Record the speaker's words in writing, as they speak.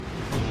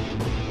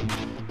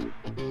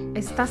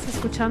Estás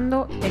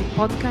escuchando el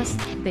podcast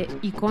de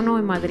Icono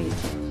en Madrid,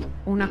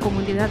 una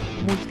comunidad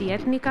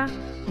multiétnica,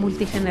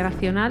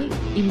 multigeneracional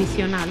y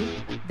misional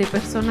de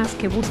personas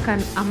que buscan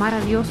amar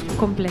a Dios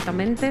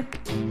completamente,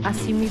 a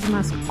sí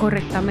mismas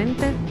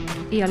correctamente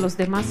y a los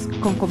demás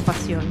con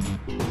compasión.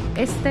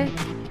 Este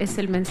es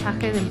el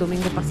mensaje del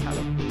domingo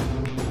pasado.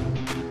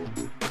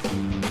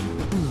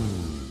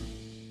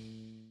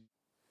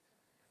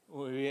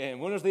 Muy bien,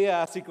 buenos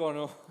días,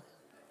 Icono.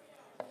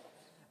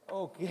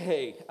 Ok,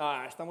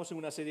 estamos en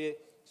una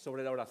serie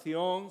sobre la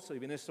oración. Si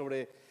vienes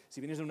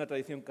de una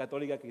tradición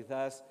católica,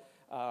 quizás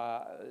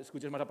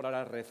escuches más la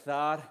palabra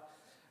rezar.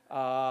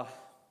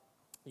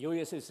 Y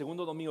hoy es el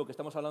segundo domingo que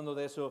estamos hablando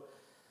de eso.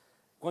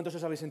 ¿Cuántos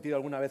os habéis sentido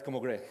alguna vez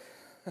como Greg?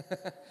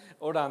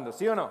 Orando,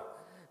 ¿sí o no?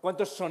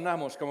 ¿Cuántos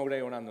sonamos como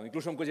Greg orando?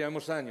 Incluso aunque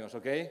llevemos años,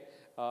 ¿ok?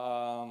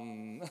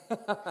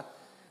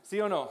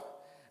 ¿Sí o no?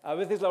 A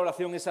veces la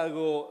oración es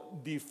algo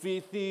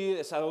difícil,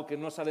 es algo que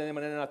no sale de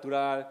manera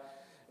natural,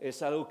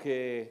 es algo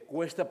que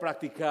cuesta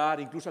practicar,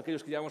 incluso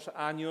aquellos que llevamos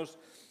años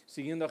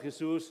siguiendo a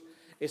Jesús,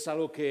 es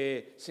algo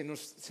que se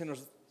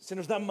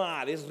nos da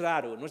mal, es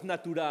raro, no es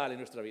natural en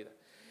nuestra vida.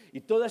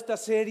 Y toda esta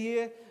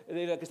serie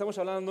de la que estamos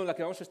hablando, en la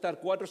que vamos a estar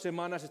 4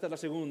 semanas, esta es la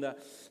segunda,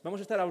 vamos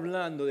a estar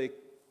hablando de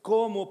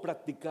cómo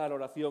practicar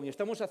oración. Y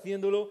estamos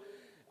haciéndolo,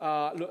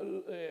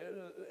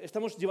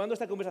 estamos llevando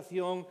esta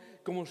conversación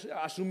como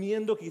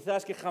asumiendo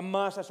quizás que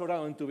jamás has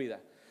orado en tu vida.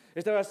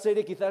 Esta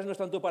serie quizás no es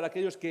tanto para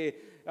aquellos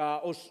que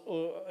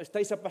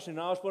estáis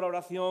apasionados por la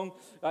oración.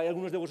 Hay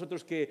algunos de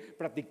vosotros que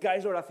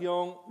practicáis la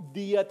oración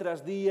día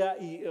tras día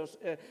y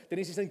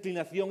tenéis esa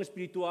inclinación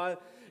espiritual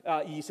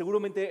y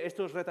seguramente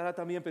esto os retará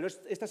también, pero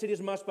esta serie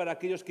es más para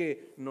aquellos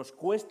que nos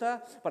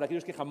cuesta, para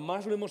aquellos que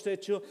jamás lo hemos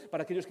hecho,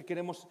 para aquellos que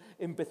queremos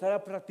empezar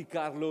a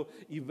practicarlo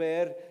y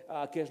ver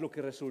qué es lo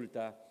que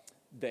resulta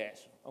de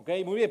eso.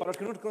 ¿Okay? Muy bien, para los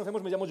que no nos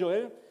conocemos, me llamo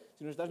Joel.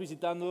 Si nos estás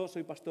visitando,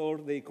 soy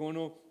pastor de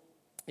Icono.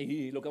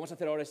 Y lo que vamos a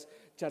hacer ahora es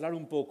charlar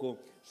un poco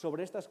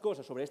sobre estas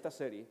cosas, sobre esta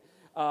serie.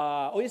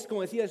 Hoy es,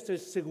 como decía, este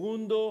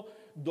segundo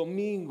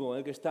domingo en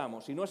el que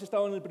estamos. Si no has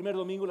estado en el primer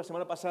domingo, la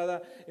semana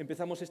pasada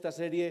empezamos esta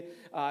serie.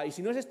 Y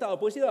si no has estado,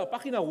 puedes ir a la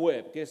página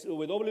web, que es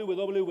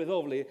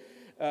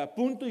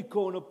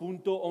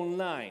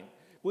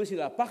www.icono.online. Puedes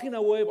ir a la página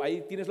web,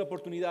 ahí tienes la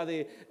oportunidad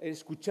de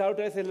escuchar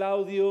otra vez el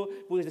audio,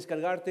 puedes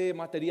descargarte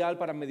material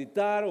para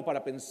meditar o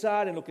para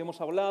pensar en lo que hemos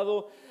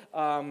hablado.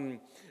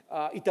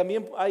 Y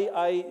también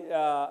hay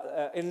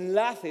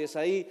enlaces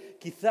ahí,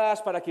 quizás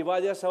para que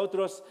vayas a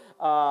otras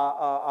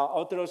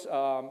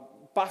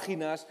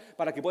páginas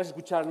para que puedas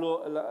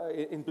escucharlo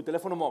en tu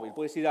teléfono móvil.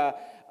 Puedes ir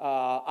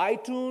a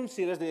iTunes,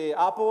 si eres de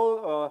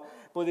Apple,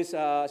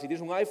 si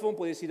tienes un iPhone,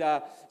 puedes ir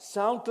a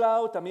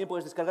SoundCloud, también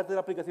puedes descargarte la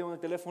aplicación en el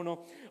teléfono,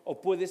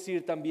 o puedes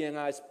ir también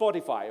a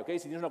Spotify, ¿okay?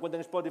 Si tienes una cuenta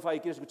en Spotify y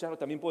quieres escucharlo,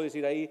 también puedes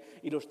ir ahí,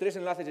 y los 3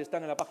 enlaces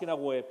están en la página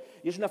web,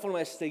 y es una forma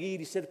de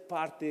seguir y ser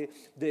parte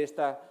de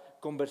esta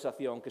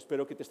conversación, que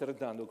espero que te esté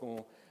retando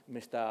como me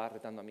está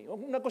retando a mí.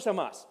 Una cosa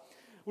más.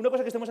 Una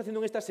cosa que estamos haciendo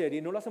en esta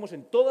serie, no lo hacemos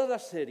en todas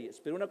las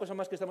series, pero una cosa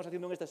más que estamos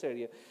haciendo en esta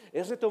serie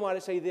es retomar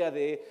esa idea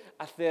de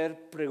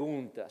hacer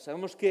preguntas.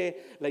 Sabemos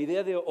que la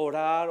idea de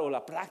orar o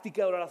la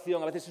práctica de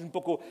oración a veces es un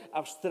poco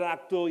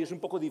abstracto y es un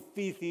poco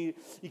difícil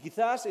y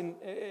quizás,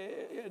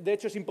 de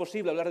hecho, es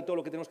imposible hablar de todo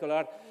lo que tenemos que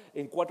hablar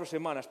en 4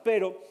 semanas,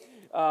 pero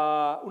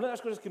una de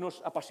las cosas que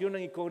nos apasiona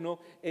en Icono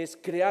es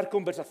crear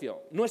conversación.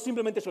 No es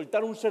simplemente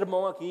soltar un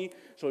sermón aquí,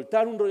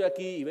 soltar un rollo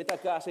aquí y vete a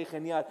casa y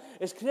genial.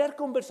 Es crear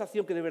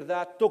conversación que de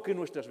verdad toque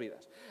nuestras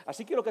vidas.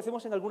 Así que lo que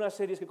hacemos en algunas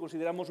series que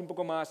consideramos un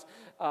poco más,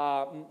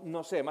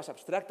 más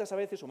abstractas a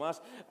veces o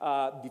más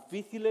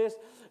difíciles,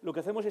 lo que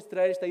hacemos es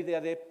traer esta idea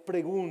de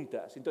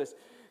preguntas. Entonces,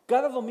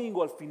 cada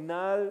domingo, al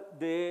final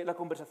de la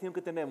conversación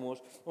que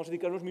tenemos, vamos a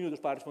dedicar unos minutos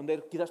para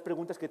responder quizás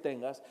preguntas que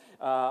tengas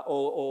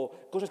o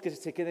cosas que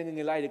se queden en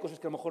el aire, cosas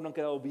que a lo mejor no han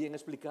quedado bien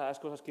explicadas,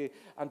 cosas que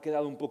han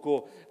quedado un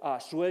poco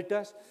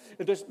sueltas.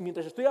 Entonces,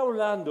 mientras estoy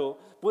hablando,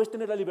 puedes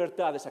tener la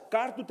libertad de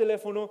sacar tu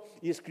teléfono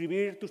y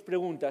escribir tus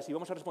preguntas y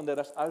vamos a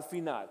responderlas al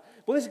final.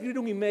 Puedes escribir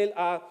un email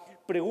a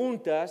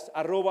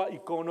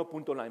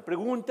preguntas@icono.online,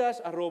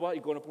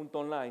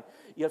 preguntas@icono.online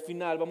y al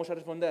final vamos a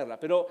responderla.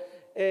 Pero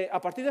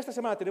a partir de esta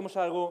semana tenemos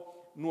algo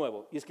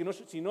nuevo y es que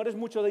si no eres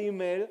mucho de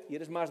email y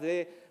eres más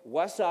de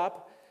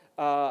WhatsApp,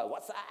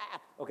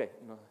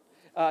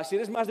 si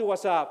eres más de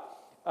WhatsApp,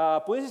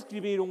 puedes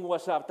escribir un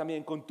WhatsApp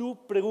también con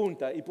tu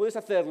pregunta y puedes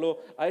hacerlo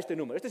a este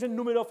número. Este es el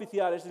número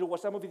oficial, este es el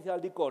WhatsApp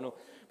oficial de Icono.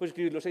 Puedes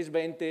escribirlo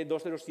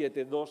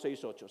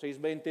 620-207-268,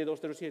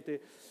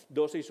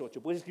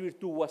 620-207-268. Puedes escribir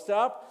tu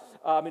WhatsApp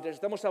mientras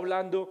estamos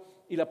hablando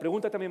y la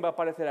pregunta también va a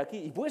aparecer aquí.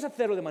 Y puedes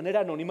hacerlo de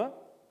manera anónima.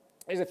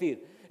 Es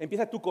decir,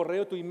 empieza tu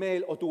correo, tu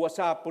email o tu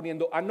WhatsApp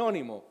poniendo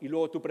anónimo y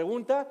luego tu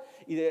pregunta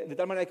y de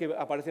tal manera que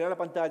aparecerá en la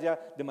pantalla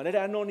de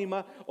manera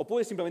anónima o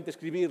puedes simplemente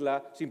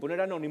escribirla sin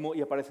poner anónimo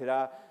y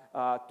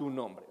aparecerá tu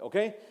nombre, ¿ok?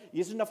 Y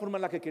esa es una forma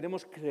en la que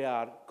queremos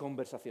crear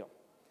conversación.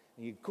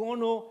 En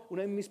Icono,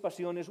 una de mis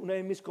pasiones, una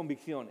de mis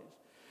convicciones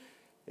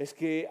es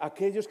que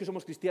aquellos que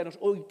somos cristianos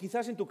o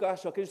quizás en tu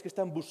caso aquellos que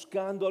están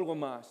buscando algo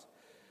más,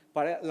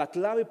 la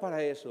clave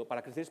para eso,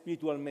 para crecer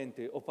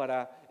espiritualmente o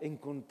para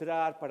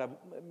encontrar,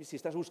 si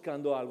estás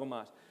buscando algo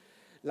más,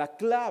 la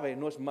clave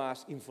no es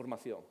más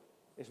información,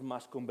 es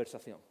más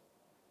conversación.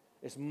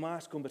 Es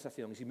más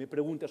conversación. Y si me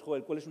preguntas,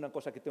 Joel, ¿cuál es una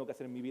cosa que tengo que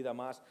hacer en mi vida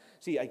más?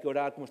 Sí, hay que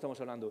orar, como estamos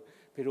hablando,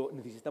 pero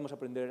necesitamos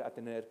aprender a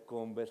tener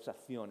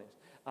conversaciones,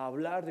 a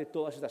hablar de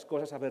todas estas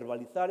cosas, a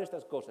verbalizar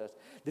estas cosas,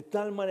 de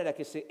tal manera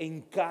que se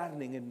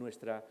encarnen en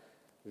nuestra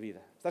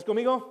vida. ¿Estás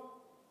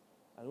conmigo?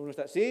 ¿Alguno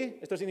está? ¿Sí?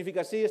 ¿Esto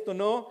significa sí? ¿Esto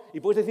no? Y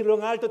puedes decirlo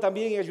en alto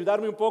también y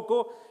ayudarme un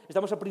poco.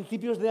 Estamos a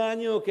principios de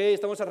año, ¿ok?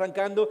 Estamos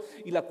arrancando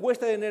y la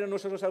cuesta de enero no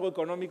solo es algo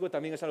económico,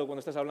 también es algo cuando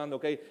estás hablando,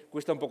 ¿ok?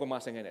 Cuesta un poco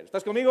más en enero.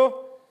 ¿Estás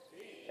conmigo?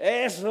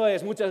 Eso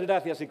es, muchas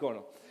gracias,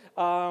 Icono.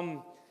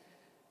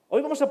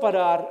 Hoy vamos a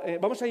parar,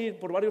 vamos a ir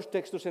por varios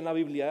textos en la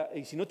Biblia,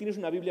 y si no tienes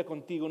una Biblia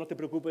contigo, no te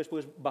preocupes,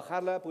 puedes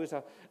bajarla, puedes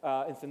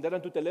encenderla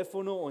en tu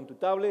teléfono o en tu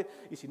tablet,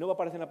 y si no va a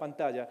aparecer en la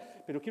pantalla.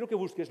 Pero quiero que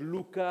busques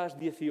Lucas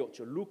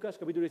 18. Lucas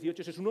capítulo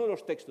 18, ese es uno de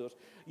los textos,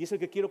 y es el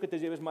que quiero que te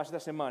lleves más esta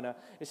semana,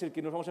 es el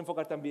que nos vamos a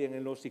enfocar también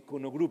en los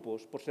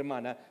iconogrupos por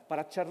semana,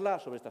 para charlar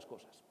sobre estas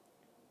cosas.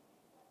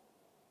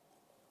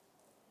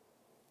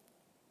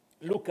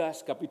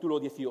 Lucas capítulo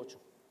 18.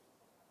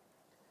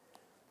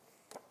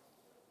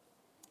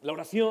 La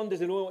oración,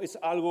 desde luego, es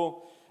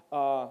algo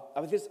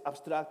a veces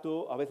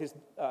abstracto, a veces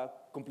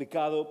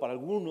complicado para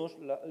algunos,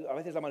 a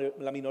veces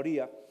la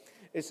minoría.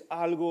 Es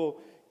algo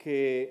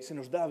que se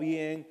nos da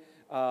bien,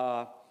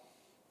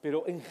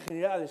 pero en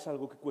general es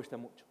algo que cuesta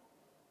mucho.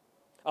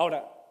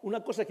 Ahora,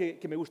 una cosa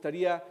que me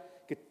gustaría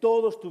que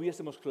todos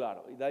tuviésemos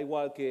claro, y da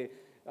igual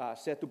que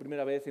sea tu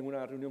primera vez en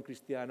una reunión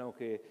cristiana o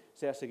que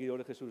seas seguidor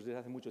de Jesús desde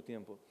hace mucho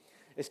tiempo,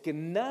 es que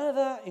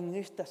nada en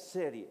esta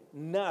serie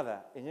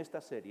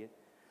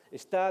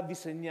está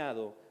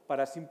diseñado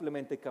para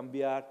simplemente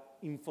cambiar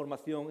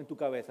información en tu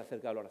cabeza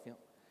acerca de la oración.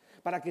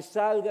 Para que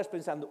salgas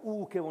pensando,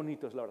 qué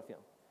bonito es la oración.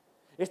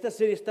 Esta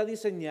serie está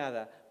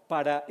diseñada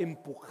para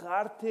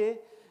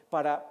empujarte,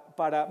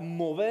 para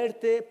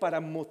moverte, para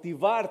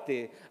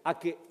motivarte a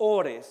que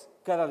ores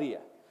cada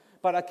día,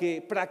 para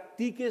que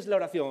practiques la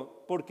oración.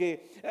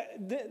 Porque,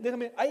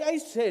 déjame, hay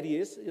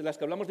series en las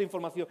que hablamos de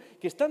información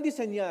que están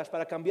diseñadas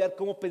para cambiar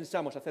cómo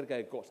pensamos acerca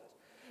de cosas.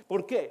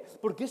 ¿Por qué?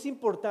 Porque es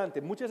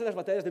importante. Muchas de las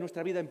batallas de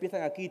nuestra vida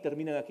empiezan aquí y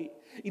terminan aquí.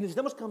 Y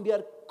necesitamos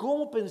cambiar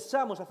cómo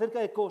pensamos acerca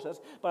de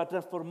cosas para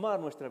transformar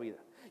nuestra vida.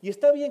 Y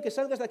está bien que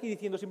salgas de aquí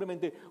diciendo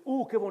simplemente,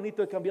 qué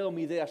bonito, he cambiado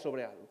mi idea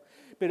sobre algo.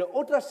 Pero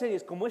otras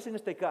series, como es en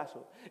este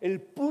caso,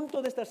 el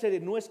punto de esta serie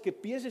no es que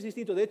pienses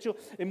distinto. De hecho,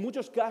 en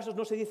muchos casos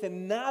no se dice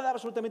nada,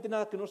 absolutamente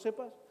nada que no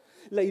sepas.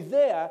 La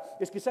idea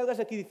es que salgas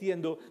de aquí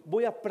diciendo,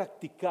 voy a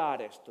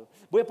practicar esto,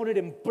 voy a poner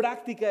en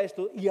práctica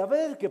esto y a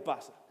ver qué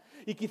pasa.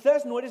 Y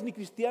quizás no eres ni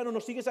cristiano,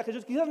 no sigues a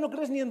Jesús, quizás no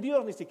crees ni en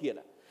Dios ni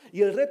siquiera.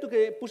 Y el reto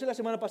que puse la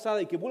semana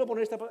pasada y que vuelvo a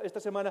poner esta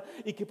semana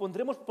y que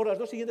pondremos por las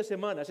 2 siguientes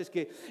semanas es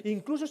que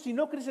incluso si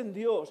no crees en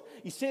Dios,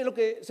 y sé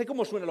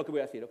cómo suena lo que voy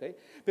a decir, ¿ok?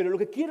 Pero lo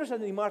que quiero es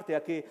animarte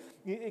a que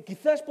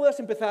quizás puedas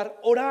empezar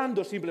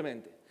orando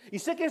simplemente. Y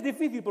sé que es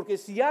difícil porque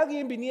si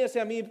alguien viniese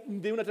a mí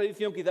de una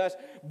tradición quizás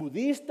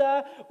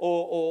budista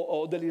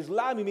o del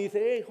Islam y me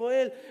dice, hey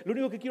Joel, lo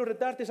único que quiero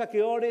retarte es a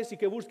que ores y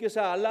que busques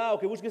a Alá o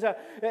que busques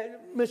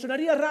me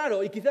sonaría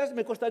raro y quizás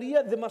me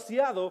costaría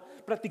demasiado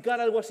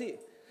practicar algo así.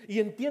 Y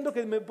entiendo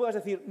que me puedas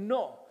decir,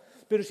 no,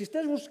 pero si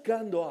estás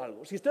buscando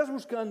algo, si estás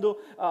buscando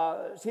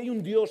si hay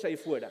un Dios ahí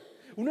fuera,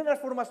 una de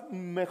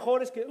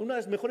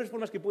las mejores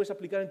formas que puedes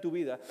aplicar en tu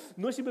vida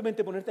no es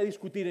simplemente ponerte a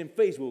discutir en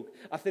Facebook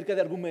acerca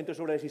de argumentos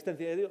sobre la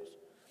existencia de Dios.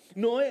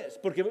 No es,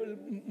 porque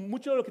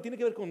mucho de lo que tiene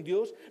que ver con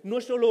Dios no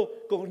es solo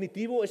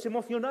cognitivo, es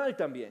emocional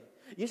también.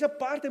 Y esa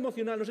parte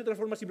emocional no se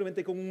transforma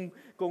simplemente con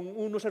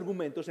unos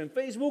argumentos en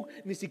Facebook,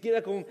 ni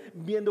siquiera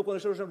viendo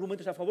cuáles son los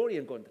argumentos a favor y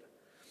en contra.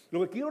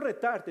 Lo que quiero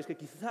retarte es que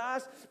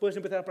quizás puedes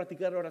empezar a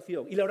practicar la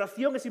oración. Y la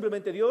oración es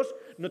simplemente, Dios,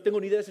 no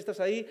tengo ni idea si estás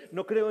ahí,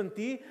 no creo en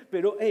ti,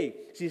 pero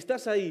si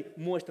estás ahí,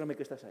 muéstrame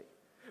que estás ahí.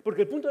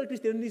 Porque el punto del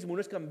cristianismo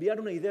no es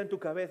cambiar una idea en tu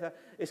cabeza,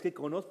 es que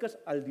conozcas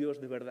al Dios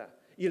de verdad.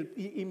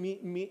 Y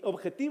mi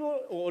objetivo,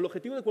 o el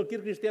objetivo de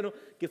cualquier cristiano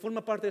que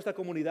forma parte de esta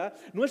comunidad,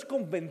 no es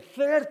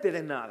convencerte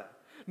de nada.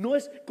 No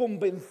es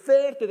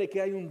convencerte de que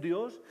hay un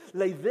Dios.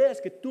 La idea es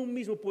que tú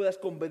mismo puedas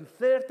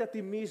convencerte a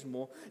ti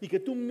mismo y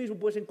que tú mismo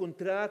puedes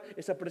encontrar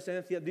esa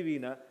presencia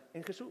divina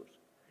en Jesús.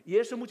 Y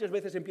eso muchas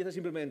veces empieza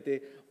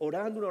simplemente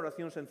orando una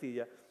oración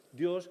sencilla.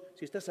 Dios,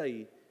 si estás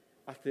ahí,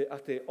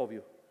 hazte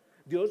obvio.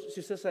 Dios, si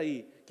estás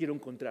ahí, quiero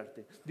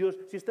encontrarte. Dios,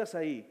 si estás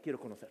ahí, quiero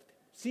conocerte.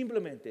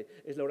 Simplemente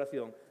es la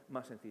oración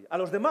más sencilla. A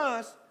los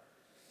demás,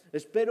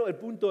 el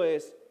punto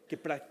es que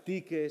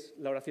practiques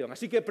la oración.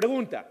 Así que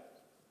pregunta,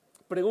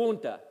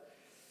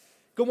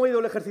 ¿cómo ha ido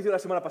el ejercicio la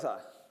semana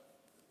pasada?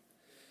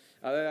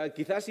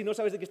 Quizás si no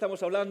sabes de qué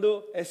estamos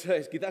hablando, eso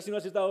es, quizás si no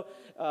has estado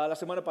la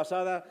semana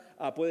pasada,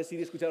 puedes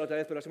ir y escucharlo otra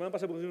vez, pero la semana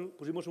pasada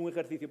pusimos un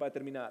ejercicio para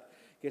terminar,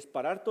 que es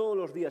parar todos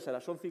los días a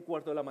las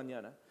 11:15 de la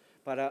mañana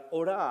para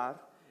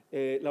orar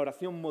la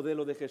oración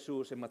modelo de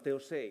Jesús en Mateo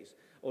 6,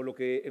 o lo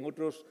que en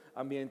otros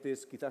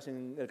ambientes, quizás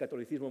en el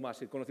catolicismo más,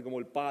 se conoce como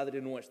el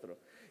Padre Nuestro,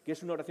 que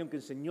es una oración que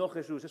enseñó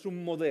Jesús, es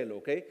un modelo,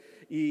 ¿ok?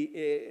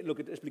 Y lo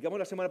que explicamos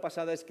la semana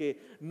pasada es que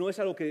no es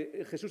algo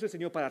que Jesús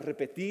enseñó para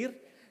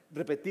repetir,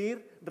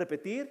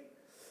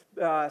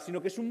 sino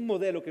que es un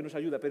modelo que nos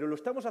ayuda, pero lo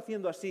estamos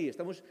haciendo así,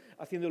 estamos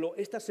haciéndolo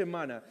esta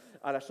semana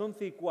a las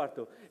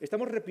 11:15,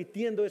 estamos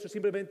repitiendo eso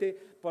simplemente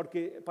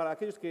porque para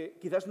aquellos que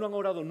quizás no han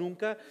orado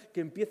nunca,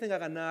 que empiecen a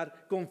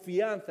ganar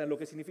confianza en lo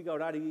que significa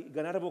orar y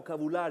ganar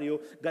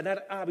vocabulario,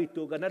 ganar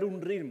hábito, ganar un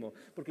ritmo,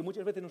 porque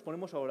muchas veces nos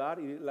ponemos a orar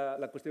y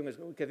la cuestión es,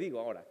 ¿qué digo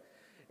ahora?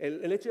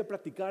 El hecho de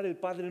practicar el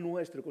Padre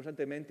Nuestro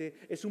constantemente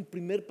es un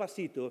primer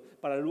pasito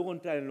para luego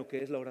entrar en lo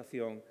que es la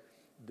oración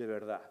de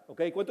verdad,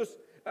 ¿ok? ¿Cuántos?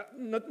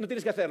 No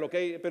tienes que hacerlo, ¿ok?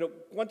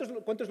 Pero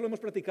 ¿cuántos lo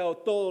hemos practicado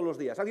todos los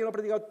días? ¿Alguien lo ha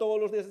practicado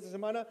todos los días esta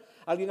semana?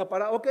 ¿Alguien ha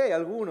parado? Ok,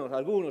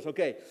 algunos, ok.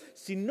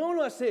 Si no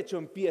lo has hecho,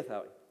 empieza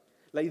hoy.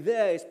 La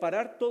idea es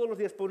parar todos los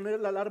días, poner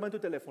la alarma en tu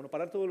teléfono,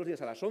 parar todos los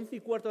días a las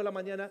 11:15 de la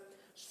mañana,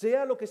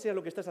 sea lo que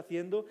estás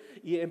haciendo,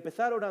 y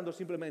empezar orando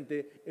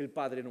simplemente el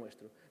Padre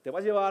Nuestro. Te va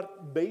a llevar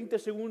 20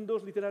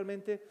 segundos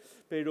literalmente,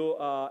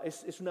 pero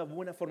es una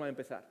buena forma de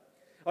empezar.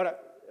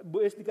 Ahora,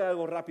 voy a explicar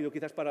algo rápido,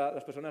 quizás para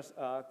las personas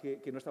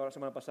que no estaban la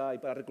semana pasada y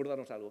para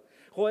recordarnos algo.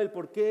 Joel,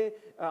 ¿por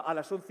qué a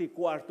las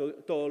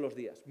 11:15 todos los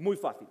días? Muy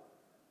fácil.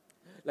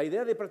 La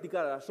idea de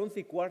practicar a las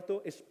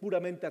 11:15 es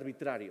puramente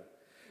arbitrario,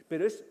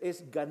 pero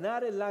es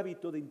ganar el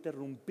hábito de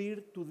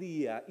interrumpir tu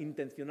día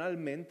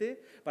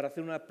intencionalmente para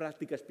hacer una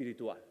práctica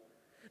espiritual.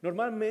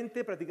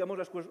 Normalmente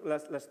practicamos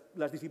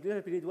las disciplinas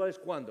espirituales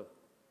 ¿cuándo?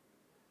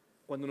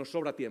 Cuando nos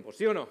sobra tiempo,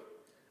 ¿sí o no?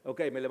 Ok,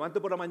 me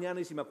levanto por la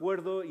mañana y si me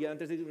acuerdo y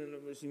antes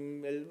si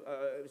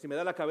me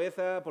da la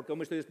cabeza porque aún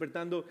me estoy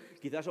despertando,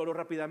 quizás oro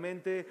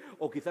rápidamente,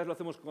 o quizás lo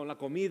hacemos con la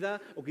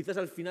comida, o quizás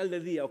al final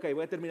del día, ok,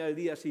 voy a terminar el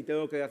día si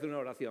tengo que hacer una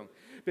oración.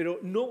 Pero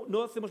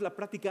no hacemos la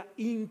práctica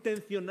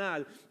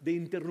intencional de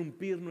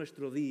interrumpir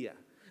nuestro día,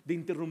 de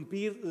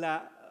interrumpir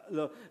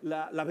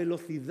la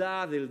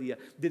velocidad del día,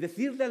 de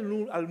decirle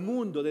al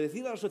mundo, de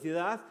decirle a la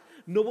sociedad,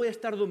 no voy a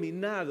estar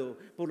dominado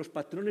por los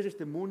patrones de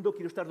este mundo,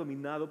 quiero estar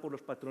dominado por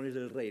los patrones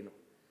del reino.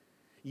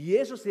 Y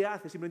eso se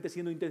hace simplemente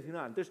siendo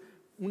intencional. Entonces,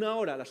 una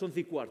hora a las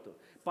 11:15,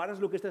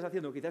 paras lo que estás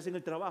haciendo, quizás en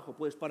el trabajo,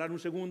 puedes parar un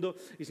segundo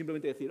y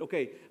simplemente decir, ok,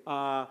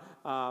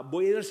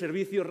 voy a ir al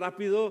servicio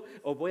rápido,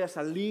 o voy a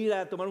salir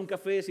a tomar un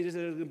café, si eres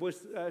el que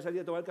puedes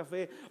salir a tomar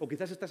café, o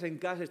quizás estás en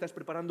casa, estás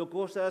preparando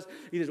cosas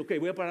y dices, ok,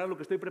 voy a parar lo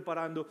que estoy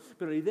preparando,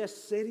 pero la idea es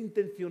ser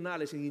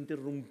intencionales en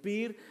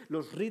interrumpir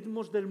los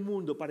ritmos del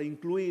mundo para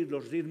incluir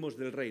los ritmos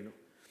del reino.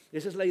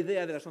 Esa es la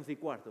idea de las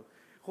 11:15.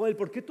 Joel,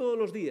 ¿por qué todos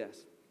los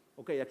días?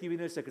 Ok, aquí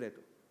viene el secreto.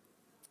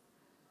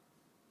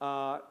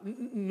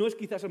 No es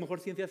quizás a lo mejor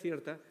ciencia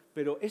cierta,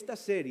 pero esta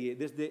serie,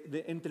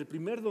 entre el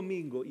primer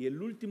domingo y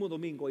el último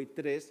domingo hay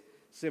 3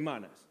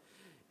 semanas.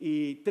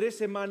 Y 3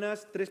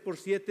 semanas, 3 por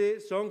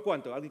 7, ¿son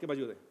cuánto? ¿Alguien que me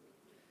ayude?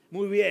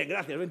 Muy bien,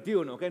 gracias,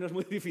 21, ¿ok? No es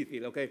muy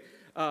difícil, ¿ok?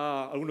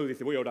 Alguno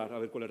dice, voy a orar, a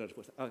ver cuál es la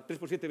respuesta. 3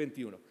 por 7,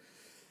 21.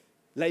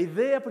 La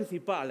idea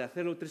principal de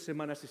hacerlo 3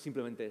 semanas es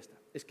simplemente esta.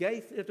 Es que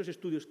hay ciertos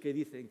estudios que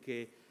dicen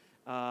que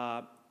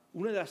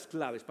una de las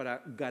claves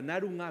para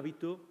ganar un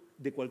hábito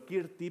de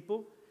cualquier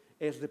tipo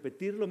es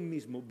repetir lo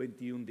mismo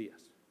 21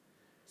 días.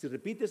 Si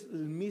repites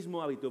el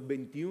mismo hábito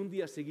 21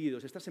 días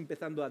seguidos, estás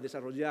empezando a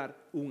desarrollar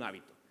un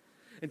hábito.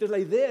 Entonces la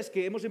idea es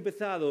que hemos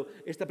empezado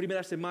esta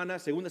primera semana,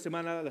 segunda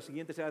semana, la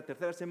siguiente será la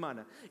tercera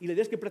semana, y la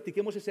idea es que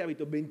practiquemos ese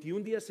hábito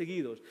 21 días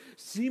seguidos,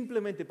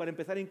 simplemente para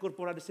empezar a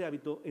incorporar ese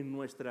hábito en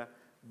nuestra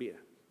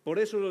vida. Por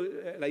eso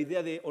la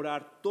idea de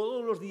orar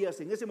todos los días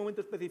en ese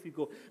momento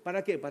específico,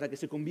 ¿para qué? Para que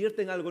se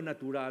convierta en algo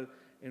natural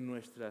en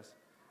nuestras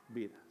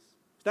vidas.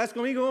 ¿Estás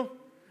conmigo?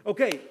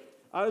 Ok.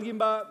 Alguien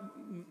va,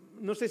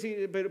 no sé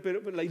si,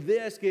 pero la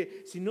idea es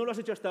que si no lo has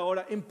hecho hasta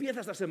ahora, empieza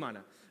esta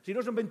semana. Si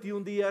no son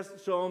 21 días,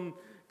 son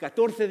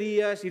 14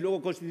 días y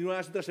luego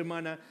continuarás otra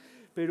semana.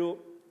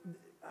 Pero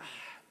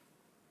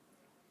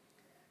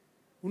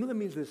uno de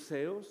mis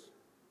deseos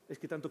es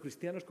que tanto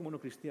cristianos como no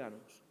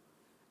cristianos,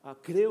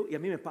 creo, y a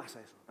mí me pasa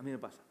eso,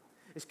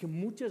 es que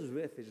muchas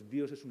veces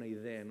Dios es una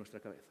idea en nuestra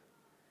cabeza.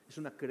 Es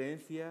una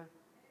creencia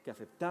que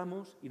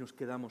aceptamos y nos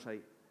quedamos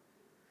ahí.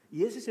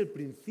 Y ese es el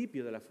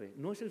principio de la fe,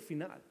 no es el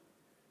final.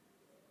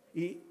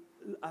 Y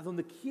a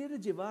donde quiere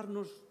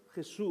llevarnos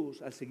Jesús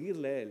al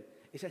seguirle a Él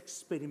es a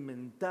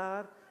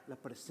experimentar la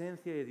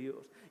presencia de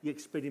Dios y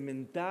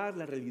experimentar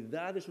la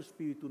realidad de su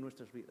Espíritu en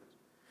nuestras vidas.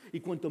 Y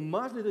cuanto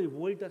más le doy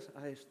vueltas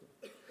a esto,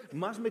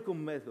 más me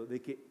convenzo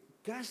de que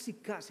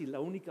casi la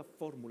única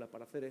fórmula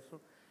para hacer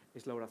eso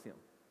es la oración.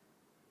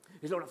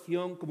 Es la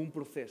oración como un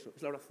proceso,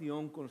 es la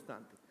oración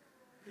constante.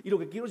 Y lo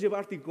que quiero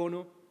llevarte,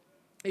 Icono,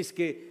 es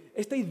que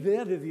esta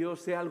idea de Dios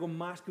sea algo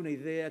más que una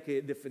idea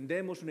que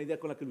defendemos, una idea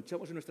con la que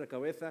luchamos en nuestra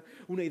cabeza,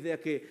 una idea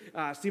que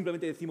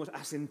simplemente decimos,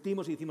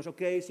 asentimos y decimos,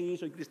 ok, sí,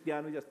 soy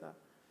cristiano y ya está.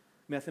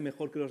 Me hace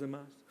mejor que los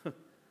demás.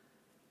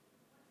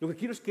 Lo que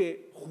quiero es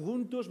que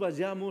juntos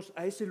vayamos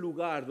a ese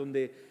lugar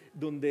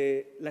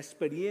donde la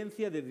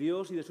experiencia de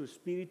Dios y de su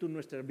Espíritu en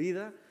nuestra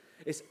vida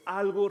Es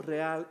algo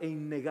real e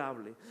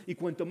innegable. Y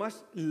cuanto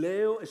más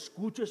leo,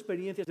 escucho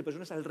experiencias de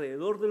personas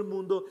alrededor del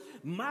mundo,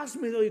 más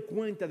me doy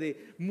cuenta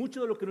de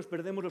mucho de lo que nos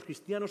perdemos los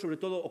cristianos, sobre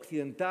todo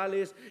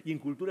occidentales y en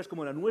culturas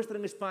como la nuestra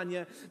en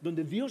España,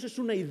 donde Dios es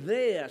una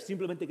idea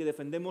simplemente que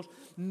defendemos,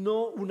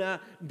 no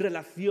una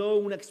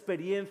relación, una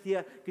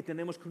experiencia que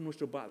tenemos con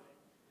nuestro Padre.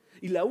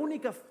 Y la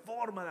única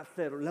forma de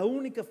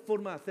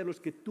hacerlo es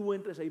que tú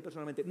entres ahí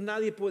personalmente.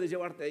 Nadie puede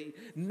llevarte ahí.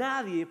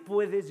 Nadie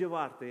puede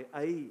llevarte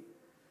ahí.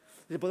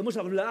 Podemos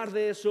hablar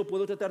de eso,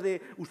 puedo tratar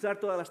de usar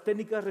todas las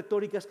técnicas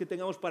retóricas que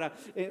tengamos para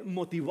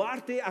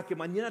motivarte a que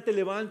mañana te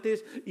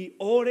levantes y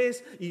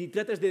ores y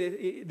trates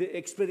de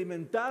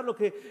experimentar lo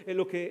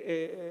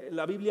que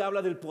la Biblia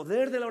habla del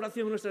poder de la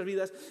oración en nuestras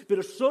vidas,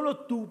 pero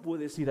solo tú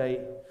puedes ir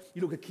ahí. Y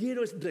lo que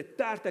quiero es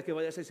retarte a que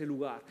vayas a ese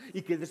lugar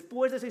y que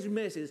después de 6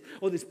 meses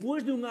o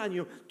después de un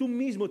año, tú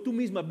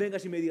misma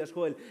vengas y me digas,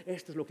 Joel,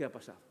 esto es lo que ha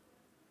pasado.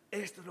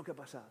 Esto es lo que ha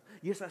pasado.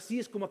 Y así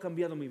es como ha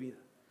cambiado mi vida.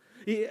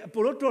 Y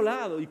por otro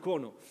lado,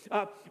 Icono,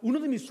 uno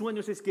de mis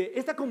sueños es que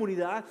esta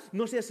comunidad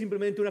no sea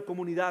simplemente una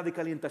comunidad de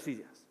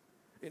calientasillas.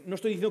 No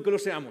estoy diciendo que lo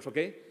seamos, ¿ok?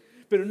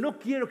 Pero no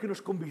quiero que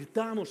nos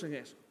convirtamos en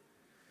eso.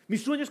 Mi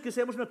sueño es que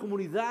seamos una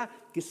comunidad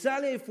que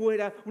sale de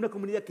fuera, una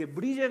comunidad que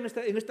brilla en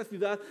esta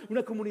ciudad,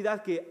 una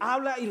comunidad que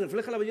habla y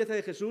refleja la belleza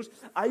de Jesús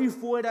ahí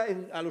fuera,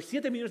 a los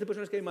 7 millones de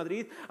personas que hay en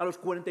Madrid, a los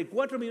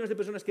 44 millones de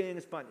personas que hay en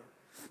España.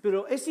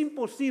 Pero es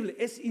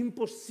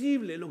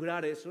imposible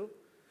lograr eso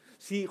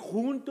si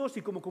juntos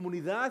y como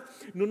comunidad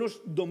no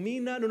nos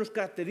domina, no nos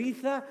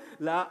caracteriza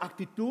la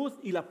actitud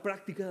y la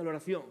práctica de la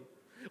oración.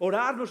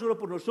 Orar no solo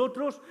por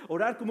nosotros,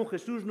 orar como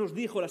Jesús nos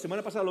dijo, la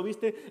semana pasada lo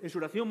viste en su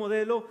oración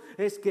modelo,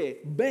 es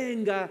que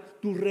venga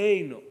tu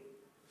reino.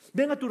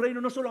 Venga tu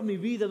reino no solo a mi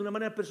vida de una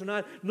manera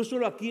personal, no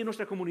solo aquí en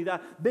nuestra comunidad,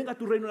 venga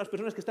tu reino a las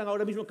personas que están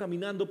ahora mismo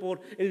caminando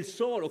por el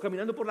sol, o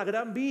caminando por la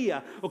Gran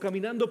Vía, o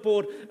caminando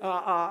por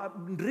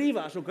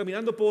Rivas, o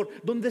caminando por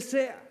donde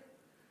sea.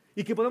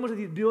 Y que podamos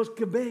decir, Dios,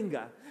 que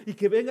venga y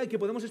que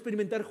podamos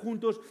experimentar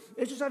juntos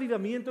esos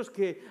avivamientos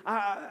que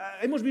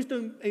hemos visto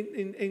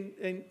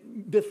en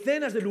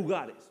decenas de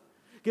lugares,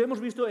 que hemos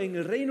visto en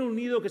el Reino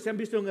Unido, que se han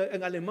visto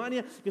en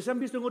Alemania, que se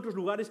han visto en otros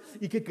lugares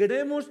y que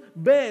queremos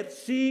ver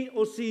sí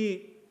o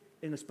sí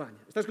en España.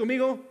 ¿Estás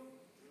conmigo?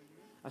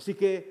 Así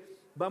que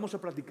vamos a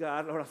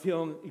practicar la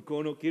oración,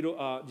 Icono.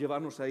 Quiero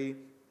llevarnos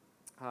ahí.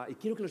 Y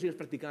quiero que lo sigas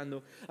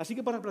practicando. Así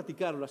que para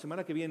practicarlo, la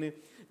semana que viene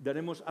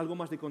daremos algo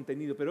más de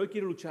contenido, pero hoy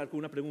quiero luchar con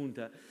una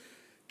pregunta.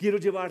 Quiero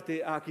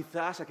llevarte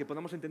quizás a que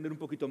podamos entender un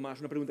poquito más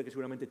una pregunta que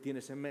seguramente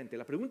tienes en mente.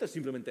 La pregunta es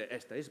simplemente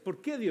esta, es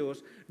 ¿por qué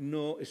Dios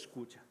no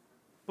escucha?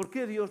 ¿Por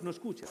qué Dios no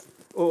escucha?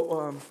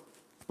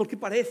 ¿Por qué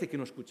parece que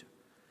no escucha?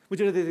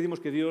 Muchas veces decimos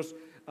que Dios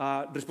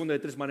responde de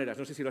 3 maneras.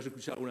 No sé si lo has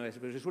escuchado alguna vez,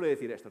 pero se suele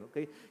decir esto, ¿no?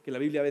 ¿Okay? Que la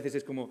Biblia a veces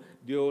es como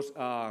Dios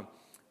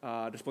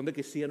responde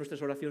que sí a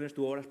nuestras oraciones,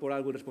 tú oras por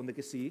algo y responde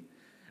que sí.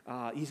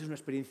 Y esa es una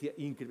experiencia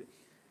increíble.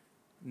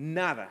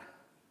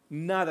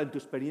 Nada en tu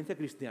experiencia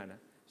cristiana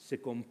se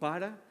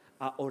compara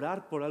a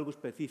orar por algo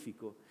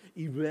específico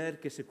y ver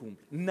que se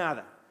cumple.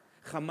 Nada.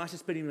 Jamás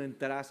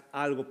experimentarás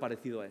algo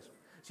parecido a eso.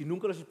 Si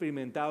nunca lo has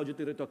experimentado, yo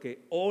te reto a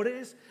que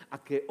ores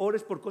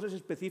por cosas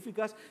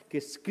específicas, que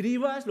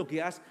escribas lo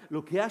que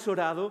has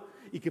orado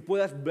y que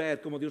puedas ver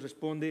cómo Dios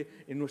responde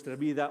en nuestra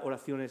vida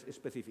oraciones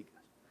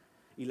específicas.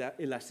 Y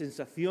la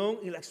sensación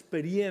y la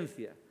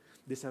experiencia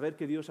de saber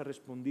que Dios ha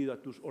respondido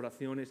a tus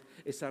oraciones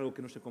es algo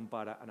que no se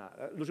compara a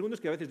nada. Lo segundo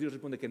es que a veces Dios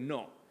responde que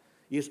no.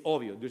 Y es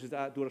obvio,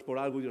 tú oras por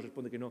algo y Dios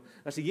responde que no.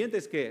 La siguiente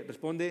es que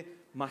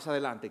responde más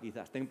adelante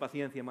quizás, ten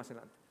paciencia más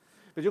adelante.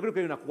 Pero yo creo que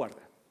hay una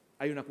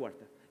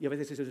cuarta. Y a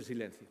veces eso es el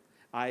silencio.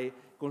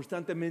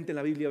 Constantemente en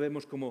la Biblia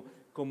vemos como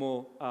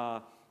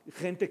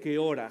gente que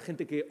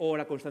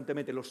ora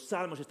constantemente. Los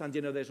salmos están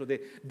llenos de eso,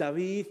 de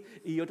David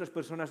y otras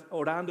personas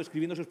orando,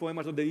 escribiendo sus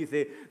poemas donde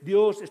dice,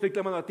 Dios, estoy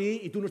clamando a ti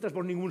y tú no estás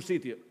por ningún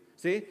sitio.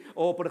 ¿Sí?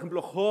 O por ejemplo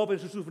Job en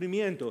su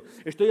sufrimiento,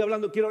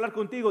 quiero hablar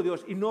contigo,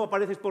 Dios, y no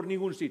apareces por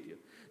ningún sitio.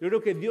 Yo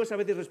creo que Dios a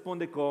veces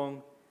responde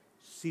con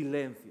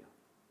silencio.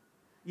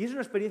 Y es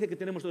una experiencia que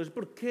tenemos todos.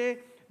 ¿Por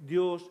qué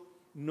Dios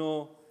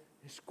no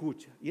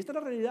escucha? Y esta es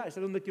la realidad, esta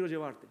es donde quiero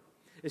llevarte.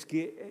 Es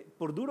que,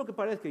 por duro que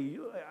parezca, y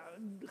yo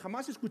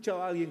jamás he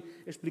escuchado a alguien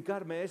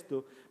explicarme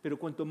esto, pero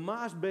cuanto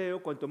más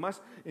veo, cuanto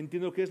más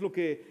entiendo qué es lo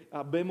que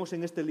vemos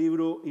en este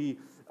libro y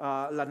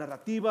la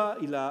narrativa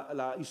y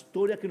la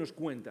historia que nos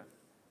cuenta,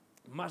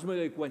 más me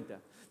doy cuenta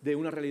de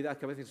una realidad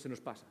que a veces se nos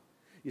pasa.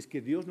 Y es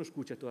que Dios no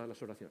escucha todas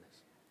las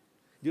oraciones.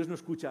 Dios no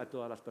escucha a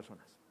todas las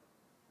personas.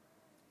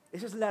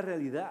 Esa es la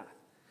realidad.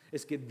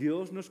 Es que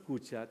Dios no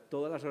escucha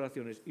todas las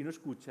oraciones y no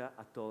escucha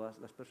a todas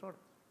las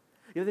personas.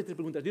 Y a veces te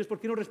preguntas, Dios, ¿por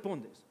qué no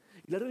respondes?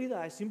 Y la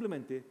realidad es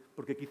simplemente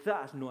porque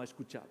quizás no ha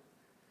escuchado.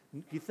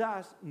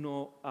 Quizás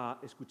no ha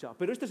escuchado.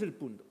 Pero este es el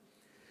punto.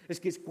 Es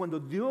que cuando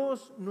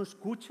Dios no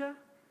escucha,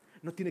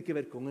 no tiene que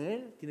ver con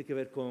Él, tiene que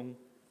ver con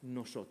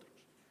nosotros.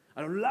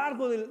 A lo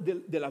largo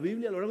de la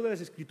Biblia, a lo largo de las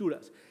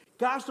Escrituras,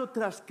 caso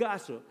tras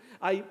caso,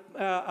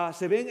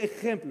 se ven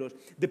ejemplos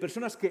de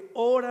personas que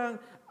oran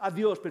a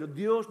Dios, pero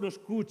Dios no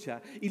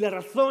escucha. Y la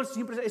razón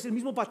siempre es el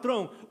mismo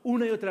patrón,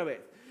 una y otra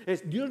vez.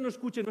 Dios no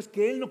escucha, no es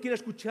que Él no quiera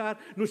escuchar,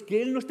 no es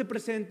que Él no esté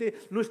presente,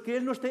 no es que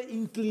Él no esté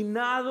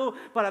inclinado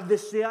para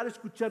desear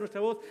escuchar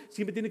nuestra voz,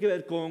 siempre tiene que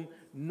ver con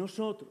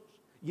nosotros.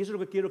 Y eso es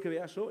lo que quiero que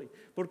veas hoy.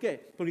 ¿Por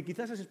qué? Porque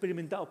quizás has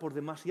experimentado por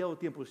demasiado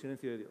tiempo el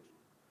silencio de Dios.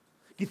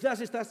 Quizás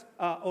estás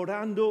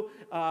orando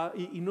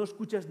y no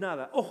escuchas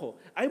nada. Ojo,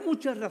 hay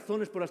muchas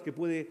razones por las que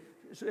puede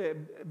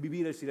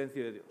vivir el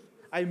silencio de Dios.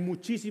 Hay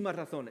muchísimas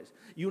razones.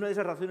 Y una de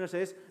esas razones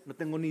es, no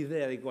tengo ni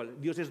idea de cuál.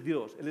 Dios es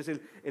Dios. Él es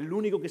el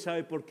único que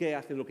sabe por qué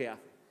hace lo que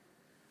hace.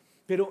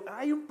 Pero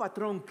hay un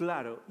patrón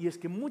claro, y es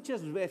que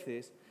muchas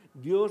veces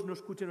Dios no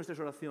escucha nuestras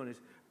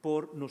oraciones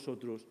por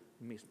nosotros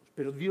mismos.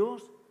 Pero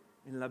Dios,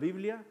 en la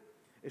Biblia,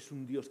 es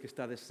un Dios que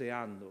está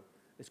deseando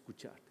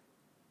escucharte.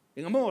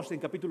 En Amós, en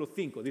capítulo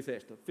 5, dice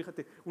esto.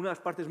 Fíjate, una de las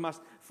partes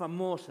más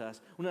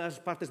famosas, una de las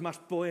partes más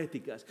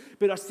poéticas.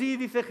 Pero así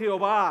dice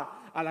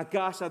Jehová a la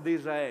casa de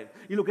Israel.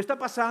 Y lo que está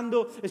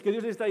pasando es que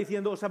Dios les está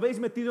diciendo, os habéis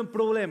metido en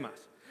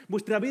problemas.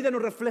 Vuestra vida no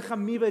refleja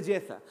mi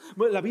belleza.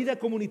 La vida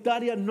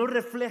comunitaria no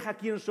refleja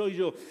quién soy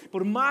yo.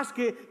 Por más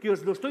que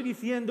os lo estoy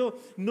diciendo,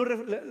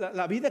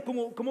 la vida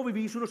como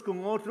vivís unos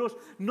con otros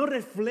no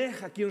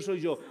refleja quién soy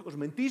yo. Os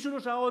mentís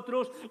unos a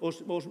otros,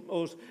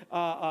 os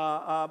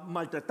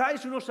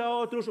maltratáis unos a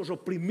otros, os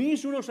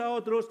oprimís unos a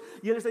otros.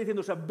 Y Él está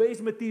diciendo, os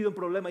habéis metido en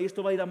problema y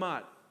esto va a ir a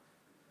mal.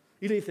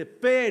 Y le dice,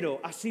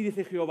 pero, así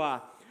dice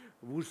Jehová,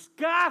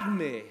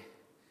 buscadme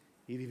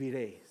y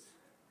viviréis.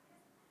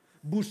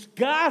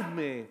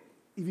 Buscadme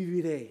y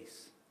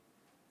viviréis.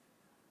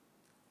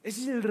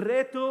 Ese es el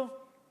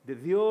reto de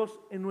Dios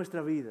en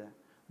nuestra vida.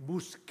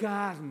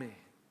 Buscadme.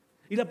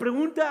 Y la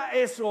pregunta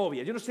es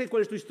obvia. Yo no sé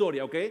cuál es tu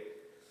historia, ¿ok?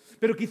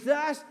 Pero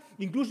quizás,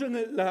 incluso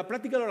en la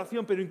práctica de la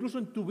oración, pero incluso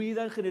en tu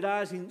vida en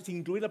general, sin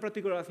incluir la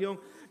práctica de la oración,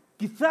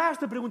 quizás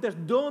te preguntas,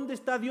 ¿dónde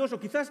está Dios? O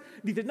quizás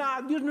dices, no,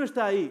 Dios no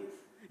está ahí.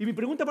 Y mi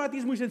pregunta para ti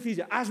es muy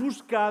sencilla. ¿Has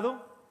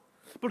buscado?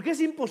 Porque es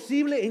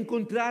imposible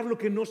encontrar lo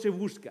que no se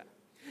busca.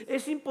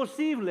 Es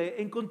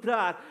imposible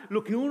encontrar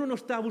lo que uno no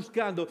está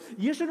buscando.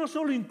 Y eso no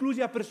solo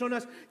incluye a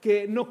personas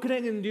que no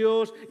creen en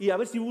Dios y a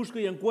ver si busco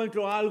y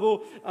encuentro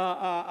algo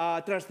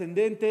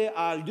trascendente,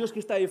 al Dios que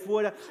está ahí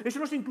fuera. Eso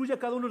nos incluye a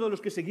cada uno de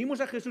los que seguimos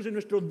a Jesús en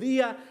nuestro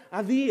día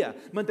a día.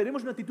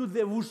 Mantenemos una actitud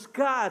de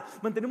buscar,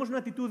 mantenemos una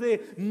actitud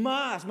de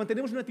más,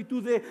 mantenemos una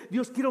actitud de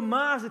Dios, quiero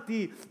más de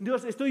ti.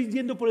 Dios, estoy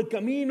yendo por el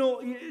camino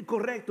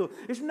correcto.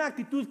 Es una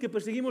actitud que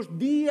perseguimos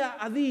día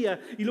a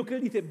día. Y lo que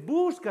Él dice,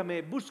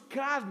 búscame,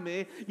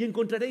 buscadme y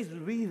encontraréis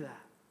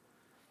vida.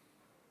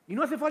 Y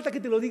no hace falta que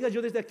te lo diga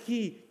yo desde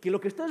aquí, que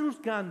lo que estás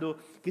buscando,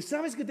 que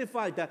sabes que te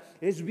falta,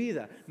 es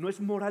vida, no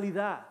es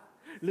moralidad.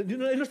 Él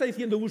no está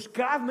diciendo,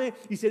 buscadme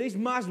y seréis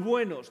más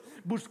buenos,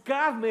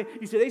 buscadme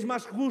y seréis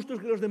más justos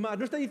que los demás.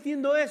 No está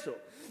diciendo eso.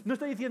 No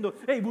está diciendo,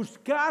 hey,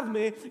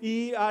 buscadme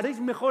y haréis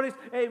mejores,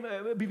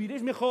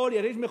 viviréis mejor y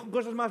haréis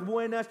cosas más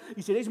buenas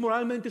y seréis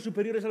moralmente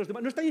superiores a los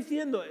demás. No está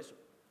diciendo eso.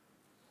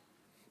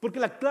 Porque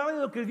la clave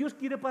de lo que Dios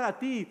quiere para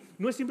ti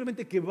no es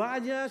simplemente que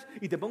vayas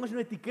y te pongas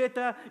una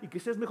etiqueta y que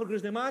seas mejor que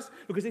los demás.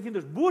 Lo que está diciendo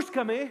es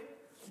búscame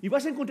y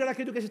vas a encontrar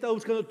aquello que has estado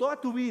buscando toda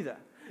tu vida,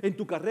 en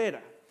tu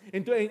carrera,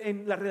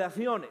 en las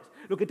relaciones.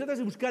 Lo que tratas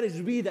de buscar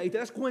es vida y te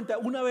das cuenta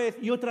una vez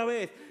y otra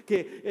vez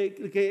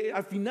que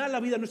al final la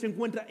vida no se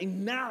encuentra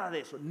en nada de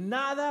eso.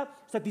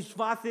 Nada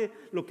satisface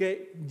lo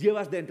que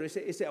llevas dentro,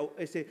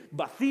 ese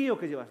vacío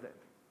que llevas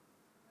dentro.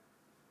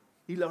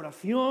 Y la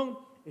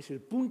oración es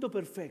el punto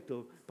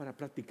perfecto para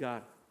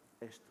practicar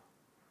esto.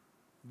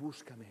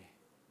 Búscame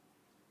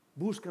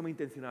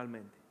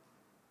intencionalmente.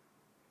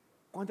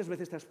 ¿Cuántas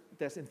veces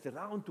te has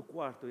encerrado en tu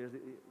cuarto y has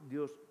dicho,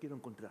 Dios, quiero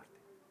encontrarte?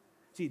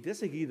 Sí, te has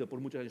seguido por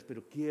muchos años,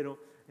 pero quiero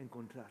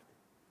encontrarte.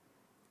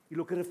 Y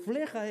lo que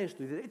refleja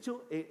esto, y de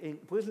hecho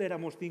puedes leer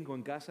Amós 5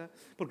 en casa,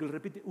 porque lo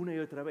repite una y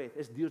otra vez,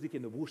 es Dios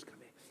diciendo,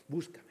 búscame,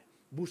 búscame,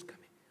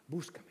 búscame,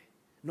 búscame.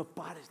 No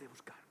pares de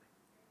buscarme.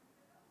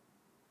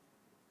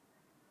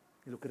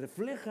 Y lo que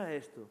refleja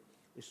esto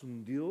es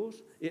un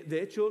Dios,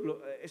 de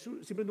hecho, es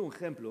simplemente un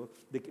ejemplo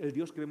del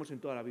Dios que vemos en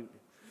toda la Biblia.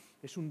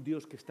 Es un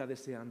Dios que está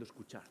deseando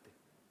escucharte.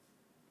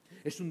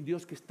 Es un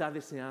Dios que está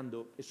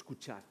deseando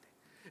escucharte.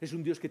 Es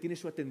un Dios que tiene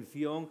su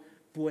atención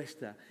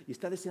puesta y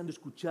está deseando